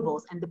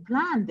renewables. And the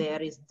plan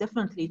there is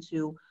definitely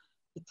to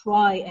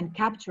try and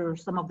capture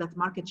some of that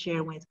market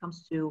share when it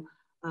comes to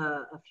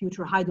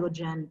future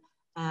hydrogen,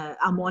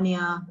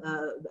 ammonia,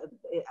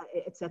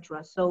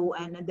 etc. So,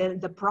 and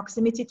the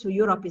proximity to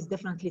Europe is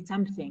definitely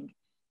tempting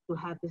to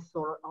have this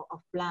sort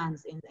of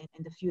plans in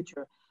the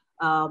future.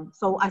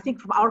 So I think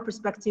from our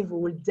perspective, we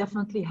will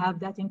definitely have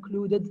that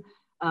included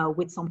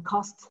with some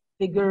cost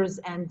figures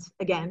and,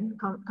 again,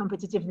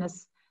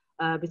 competitiveness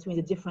between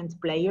the different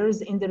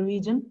players in the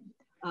region,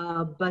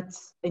 but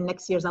in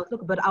next year's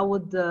outlook. But I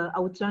would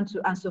turn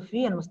to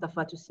Anne-Sophie and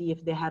Mostefa to see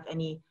if they have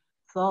any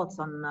thoughts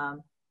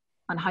on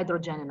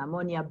hydrogen and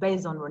ammonia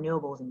based on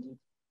renewables, indeed.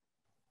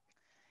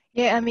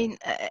 Yeah, I mean,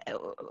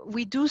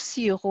 we do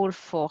see a role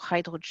for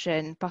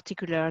hydrogen,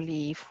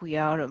 particularly if we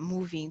are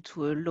moving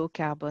to a low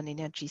carbon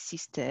energy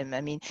system. I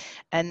mean,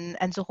 and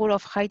the role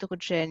of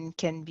hydrogen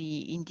can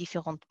be in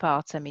different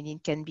parts. I mean,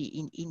 it can be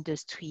in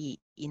industry,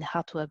 in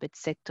hard-to-abate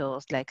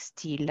sectors like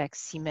steel, like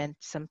cement,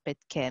 some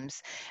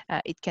petchems.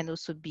 It can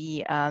also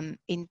be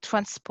in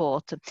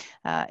transport,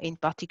 in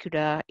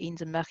particular in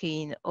the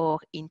marine or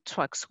in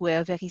trucks,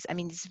 where there is, I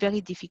mean, it's very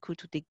difficult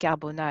to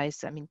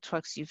decarbonize. I mean,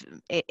 trucks,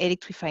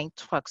 electrifying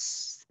trucks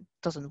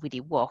doesn't really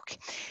work.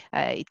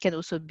 It can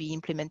also be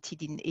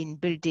implemented in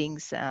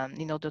buildings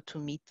in order to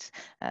meet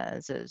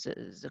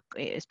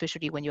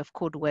especially when you have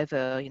cold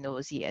weather, you know,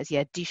 the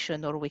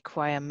additional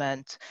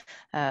requirement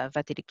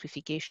that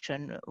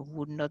electrification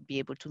would not be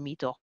able to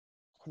meet, or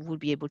will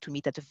be able to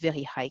meet at a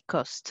very high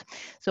cost.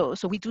 So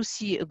we do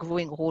see a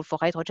growing role for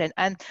hydrogen.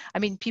 And I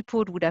mean,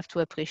 people would have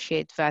to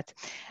appreciate that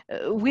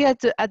we are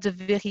at the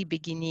very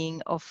beginning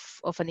of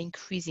an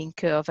increasing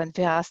curve, and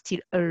there are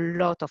still a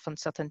lot of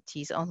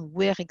uncertainties on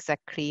where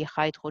exactly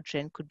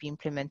hydrogen could be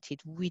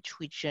implemented, which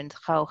regions,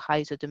 how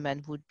high the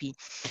demand would be.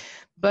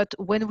 But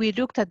when we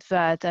looked at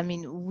that, I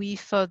mean, we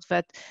thought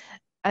that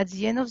at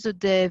the end of the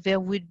day, there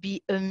would be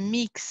a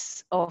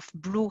mix of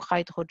blue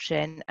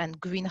hydrogen and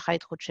green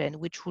hydrogen,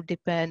 which will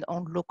depend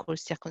on local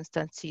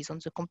circumstances, on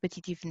the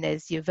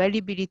competitiveness, the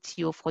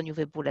availability of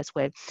renewable as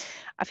well.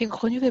 I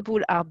think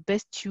renewable are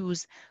best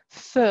used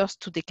first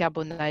to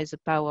decarbonize the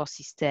power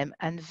system,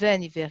 and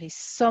then if there is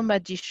some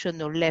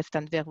additional left,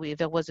 and there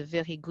was a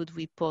very good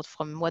report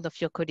from one of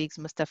your colleagues,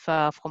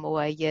 Mostefa, from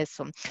OIS,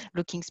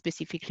 looking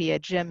specifically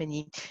at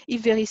Germany,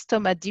 if there is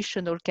some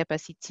additional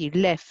capacity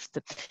left,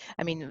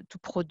 I mean, to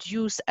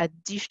produce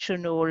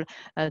additional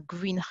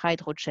green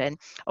hydrogen.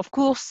 Of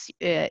course,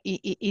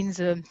 in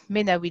the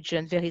MENA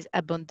region, there is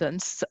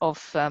abundance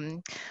of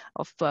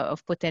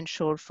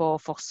potential for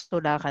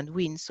solar and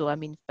wind. So, I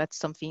mean, that's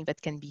something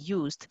that can be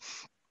used.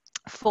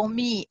 For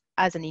me,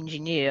 as an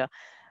engineer,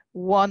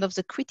 one of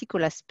the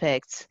critical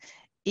aspects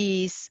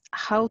is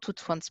how to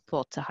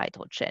transport the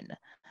hydrogen.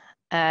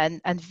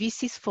 And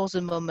this is for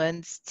the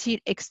moment still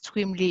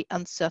extremely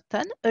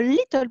uncertain, a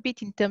little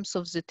bit in terms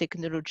of the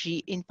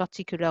technology, in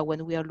particular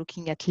when we are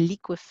looking at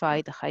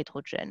liquefied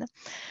hydrogen,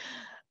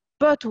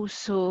 but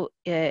also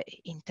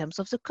in terms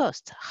of the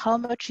cost. How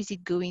much is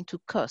it going to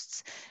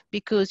cost?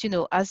 Because, you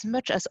know, as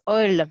much as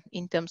oil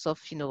in terms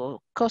of, you know,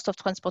 cost of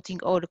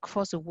transporting oil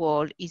across the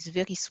world is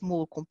very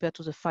small compared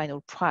to the final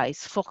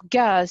price. For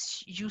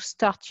gas, you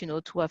start, you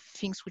know, to have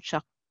things which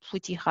are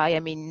pretty high.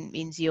 I mean,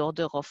 in the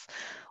order of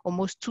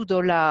almost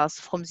 $2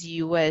 from the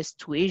US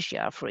to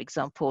Asia, for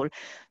example.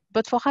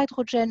 But for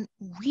hydrogen,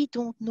 we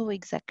don't know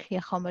exactly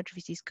how much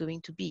this is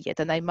going to be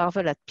yet. And I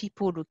marvel at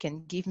people who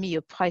can give me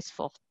a price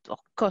for or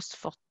cost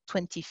for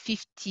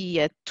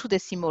 2050 at 2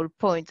 decimal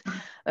point.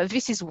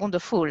 This is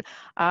wonderful.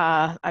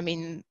 I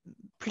mean,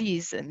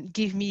 please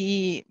give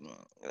me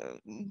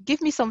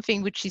give me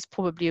something which is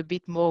probably a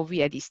bit more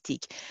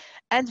realistic.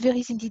 And there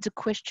is indeed the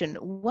question,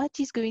 what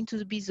is going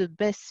to be the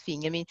best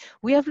thing? I mean,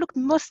 we have looked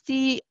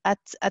mostly at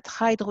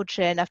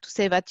hydrogen. I have to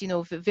say that, you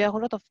know, there are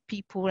a lot of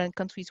people and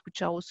countries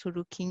which are also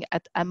looking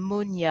at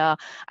ammonia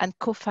and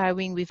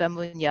co-firing with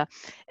ammonia.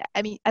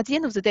 I mean, at the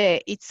end of the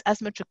day, it's as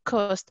much a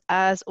cost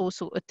as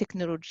also a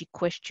technology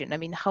question. I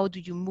mean, how do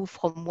you move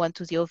from one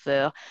to the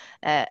other?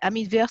 I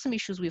mean, there are some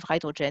issues with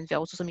hydrogen. There are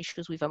also some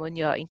issues with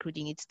ammonia,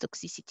 including its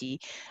toxicity.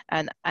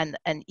 And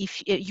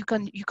if you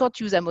can't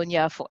use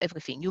ammonia for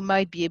everything. You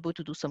might be able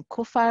to do some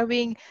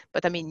co-firing,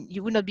 but I mean,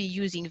 you will not be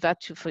using that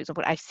to, for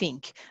example, I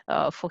think,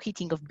 for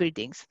heating of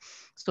buildings.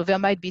 So there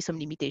might be some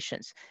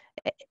limitations.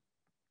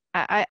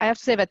 I have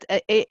to say that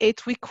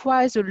it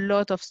requires a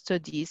lot of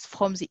studies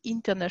from the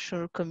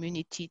international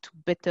community to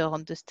better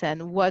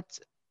understand what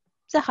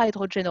the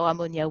hydrogen or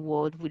ammonia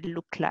world will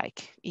look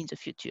like in the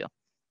future.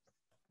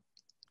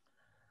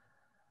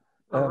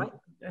 All right.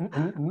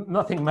 And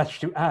nothing much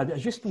to add.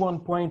 Just one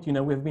point, you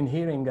know, we've been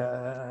hearing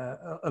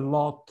a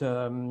lot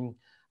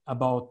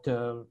about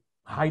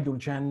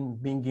hydrogen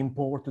being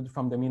imported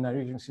from the MENA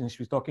region, since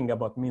we're talking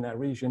about MENA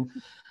region.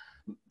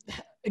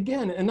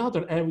 Again,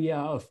 another area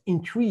of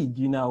intrigue,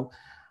 you know.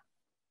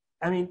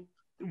 I mean,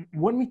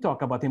 when we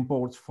talk about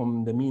imports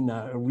from the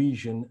MENA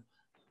region,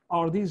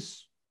 are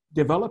these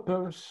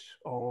developers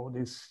or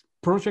these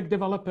project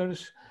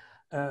developers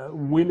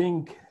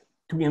willing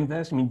to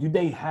invest? I mean, do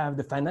they have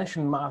the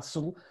financial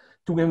muscle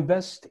to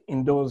invest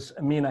in those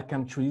MENA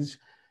countries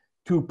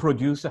to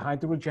produce the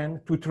hydrogen,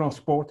 to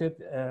transport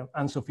it?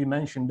 Anne-Sophie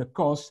mentioned the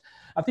cost.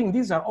 I think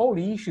these are all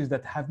issues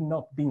that have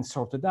not been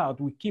sorted out.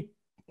 We keep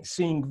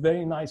seeing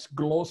very nice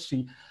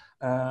glossy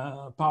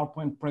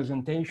PowerPoint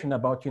presentation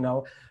about, you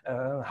know,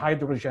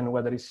 hydrogen,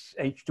 whether it's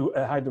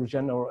H2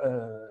 hydrogen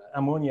or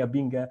ammonia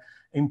being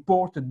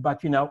imported,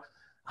 but, you know,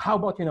 how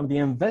about, you know, the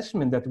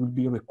investment that will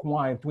be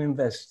required to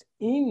invest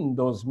in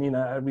those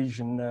MENA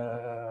region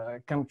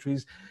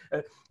countries,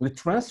 the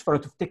transfer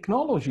of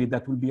technology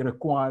that will be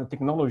required,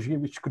 technology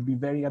which could be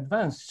very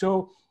advanced.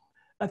 So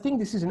I think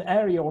this is an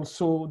area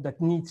also that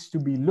needs to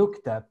be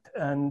looked at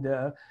and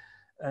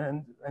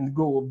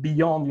go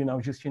beyond, you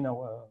know, just, you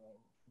know,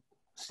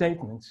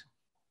 statements.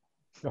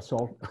 That's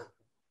all.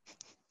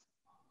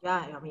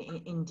 Yeah, I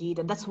mean, indeed.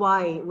 And that's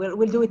why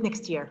we'll do it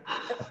next year.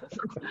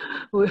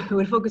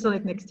 We'll focus on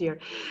it next year.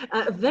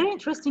 A very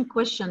interesting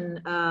question,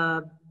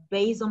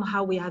 based on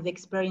how we have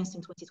experienced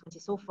in 2020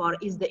 so far,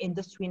 is the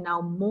industry now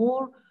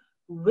more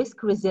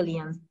risk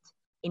resilient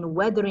in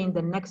weathering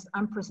the next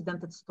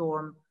unprecedented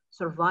storm,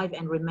 survive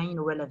and remain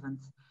relevant?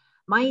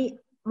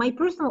 My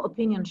personal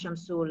opinion,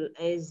 Shamsul,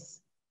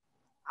 is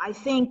I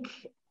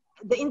think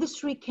the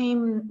industry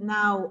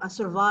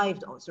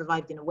survived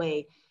in a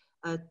way,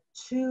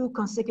 2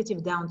 consecutive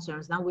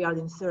downturns. Now we are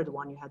in the 3rd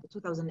one. You had the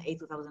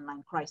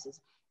 2008-2009 crisis.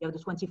 You have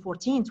the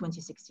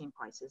 2014-2016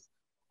 crisis.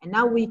 And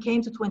now we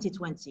came to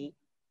 2020,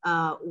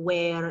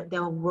 where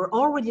there were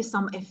already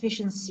some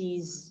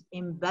efficiencies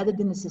embedded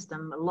in the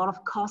system, a lot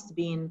of costs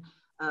being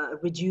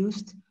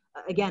reduced.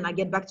 Again, I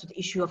get back to the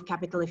issue of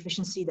capital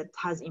efficiency that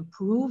has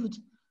improved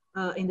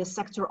in the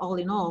sector all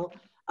in all,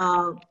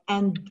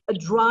 and a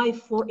drive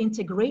for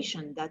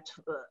integration that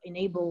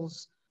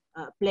enables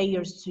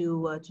players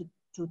to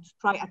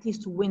try at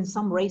least to win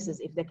some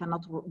races if they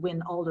cannot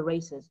win all the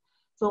races.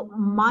 So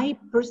my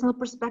personal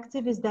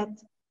perspective is that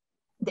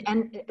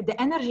the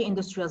energy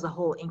industry as a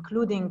whole,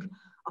 including,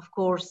 of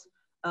course,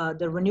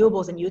 the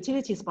renewables and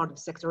utilities part of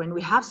the sector, and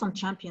we have some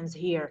champions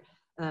here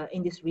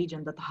in this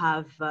region that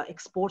have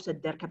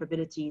exported their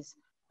capabilities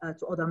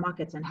to other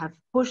markets and have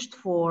pushed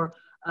for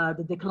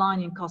the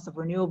declining cost of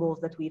renewables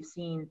that we've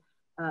seen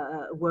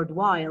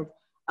worldwide.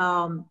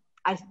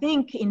 I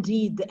think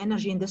indeed the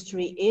energy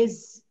industry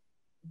is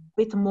a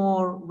bit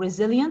more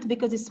resilient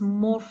because it's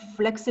more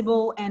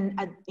flexible and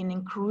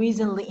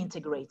increasingly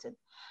integrated.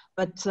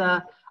 But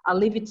I'll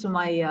leave it to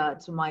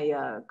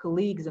my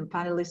colleagues and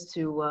panelists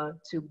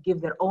to give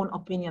their own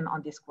opinion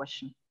on this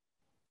question.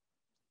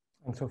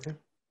 Anne-Sophie?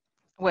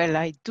 Well,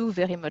 I do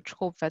very much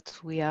hope that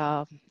we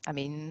are, I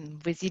mean,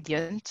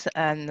 resilient,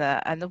 and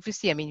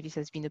obviously, I mean, this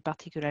has been a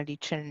particularly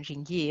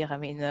challenging year. I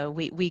mean,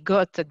 we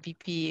got at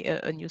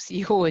BP a new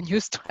CEO, a new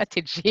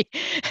strategy,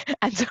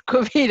 and the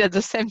COVID at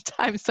the same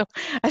time. So,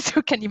 as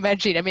you can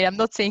imagine, I mean, I'm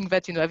not saying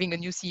that, you know, having a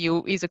new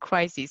CEO is a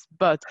crisis,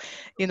 but,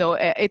 you know,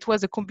 it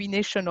was a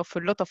combination of a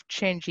lot of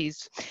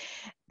changes.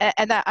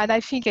 And I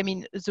think, I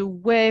mean, the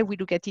way we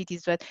look at it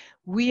is that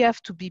we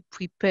have to be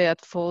prepared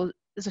for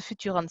the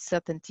future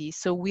uncertainty.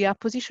 So we are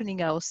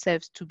positioning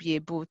ourselves to be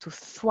able to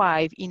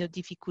thrive in a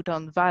difficult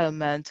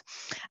environment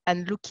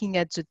and looking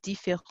at the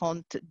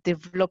different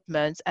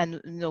developments.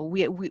 And, you know,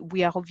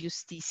 we are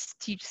obviously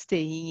still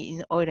staying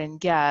in oil and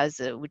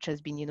gas, which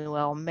has been, you know,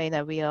 our main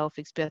area of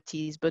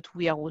expertise, but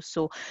we are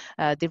also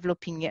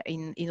developing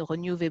in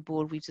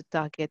renewable with a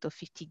target of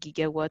 50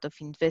 gigawatt of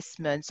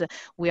investments.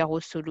 We are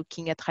also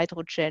looking at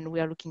hydrogen, we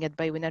are looking at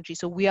bioenergy.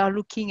 So we are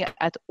looking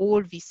at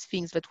all these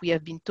things that we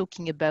have been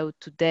talking about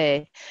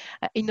today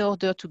in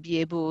order to be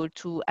able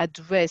to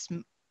address,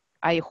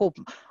 I hope,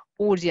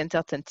 all the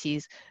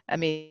uncertainties. I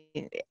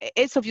mean,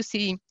 it's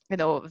obviously,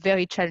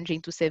 very challenging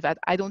to say that.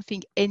 I don't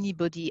think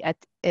anybody had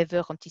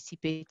ever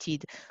anticipated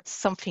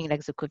something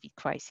like the COVID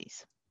crisis.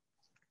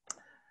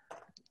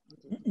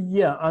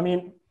 Yeah, I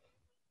mean,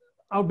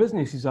 our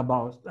business is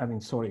about,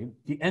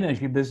 the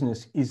energy business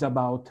is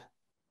about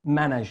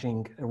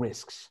managing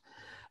risks.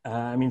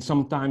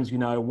 Sometimes,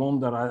 I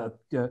wonder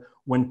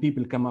when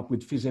people come up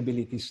with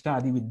feasibility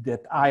study with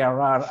that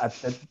IRR at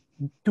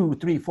 2,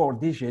 3, 4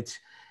 digits.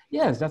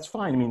 Yes, that's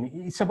fine. I mean,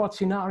 it's about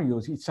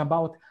scenarios. It's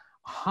about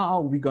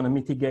how we're going to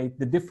mitigate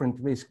the different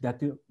risks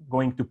that are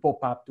going to pop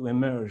up, to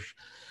emerge.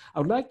 I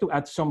would like to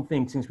add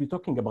something, since we're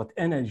talking about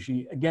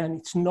energy. Again,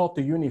 it's not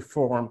a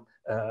uniform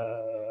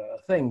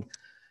thing.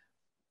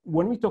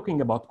 When we're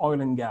talking about oil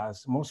and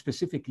gas, more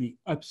specifically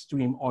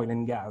upstream oil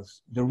and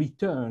gas, the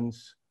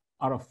returns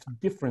are of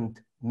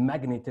different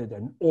magnitude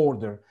and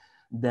order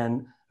than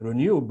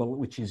renewable,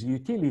 which is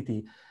utility.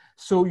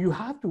 So you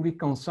have to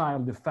reconcile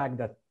the fact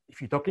that if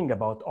you're talking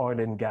about oil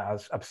and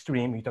gas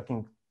upstream, you're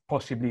talking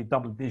possibly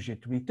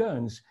double-digit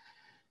returns.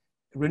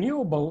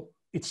 Renewable,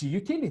 it's a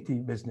utility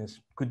business,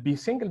 could be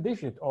single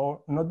digit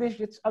or no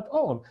digits at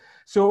all.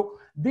 So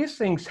these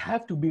things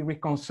have to be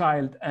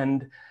reconciled, and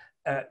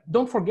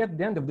don't forget, at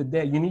the end of the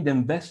day, you need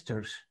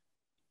investors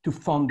to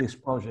fund this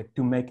project,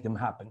 to make them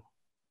happen.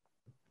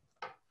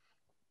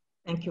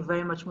 Thank you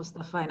very much,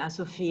 Mostefa and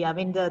Anne-Sophie. I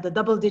mean, the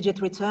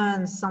double-digit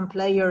returns, some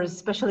players,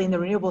 especially in the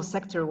renewable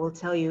sector, will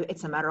tell you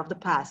it's a matter of the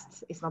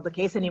past. It's not the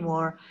case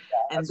anymore.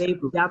 Yeah, and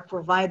they are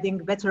providing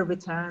better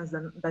returns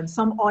than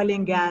some oil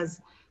and gas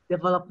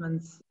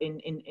developments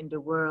in the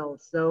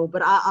world. So,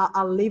 but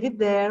I'll leave it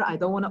there. I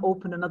don't want to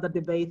open another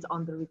debate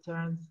on the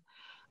returns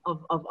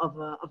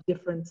of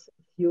different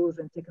fuels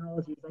and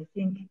technologies. I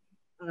think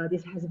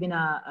this has been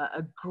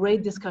a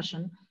great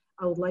discussion.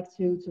 I would like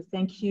to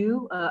thank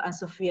you,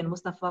 Anne-Sophie and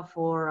Mostefa,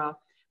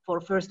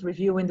 for first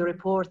reviewing the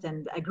report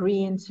and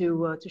agreeing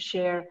to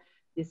share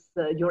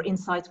your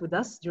insights with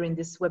us during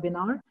this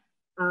webinar.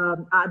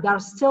 There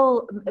are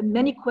still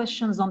many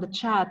questions on the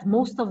chat.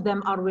 Most of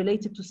them are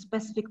related to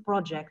specific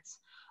projects,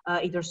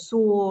 either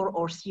SOAR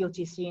or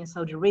COTC in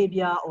Saudi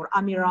Arabia or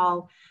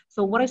Amiral.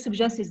 So what I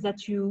suggest is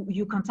that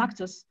you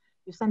contact us,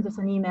 you send us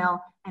an email,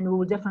 and we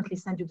will definitely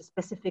send you the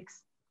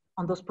specifics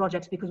on those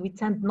projects, because we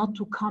tend not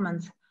to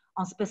comment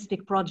on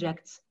specific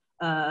projects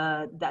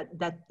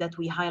that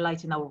we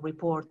highlight in our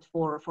report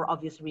for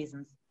obvious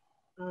reasons.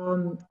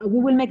 We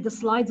will make the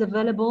slides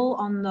available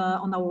on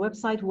our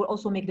website. We'll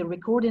also make the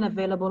recording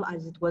available,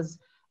 as it was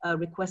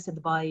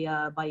requested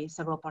by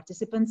several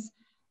participants.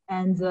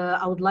 And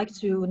I would like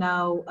to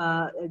now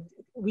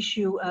wish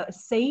you a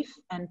safe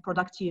and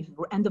productive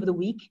end of the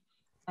week,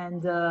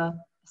 and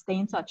stay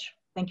in touch.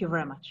 Thank you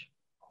very much.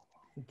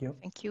 Thank you.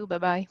 Thank you.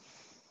 Bye-bye.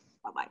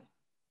 Bye-bye.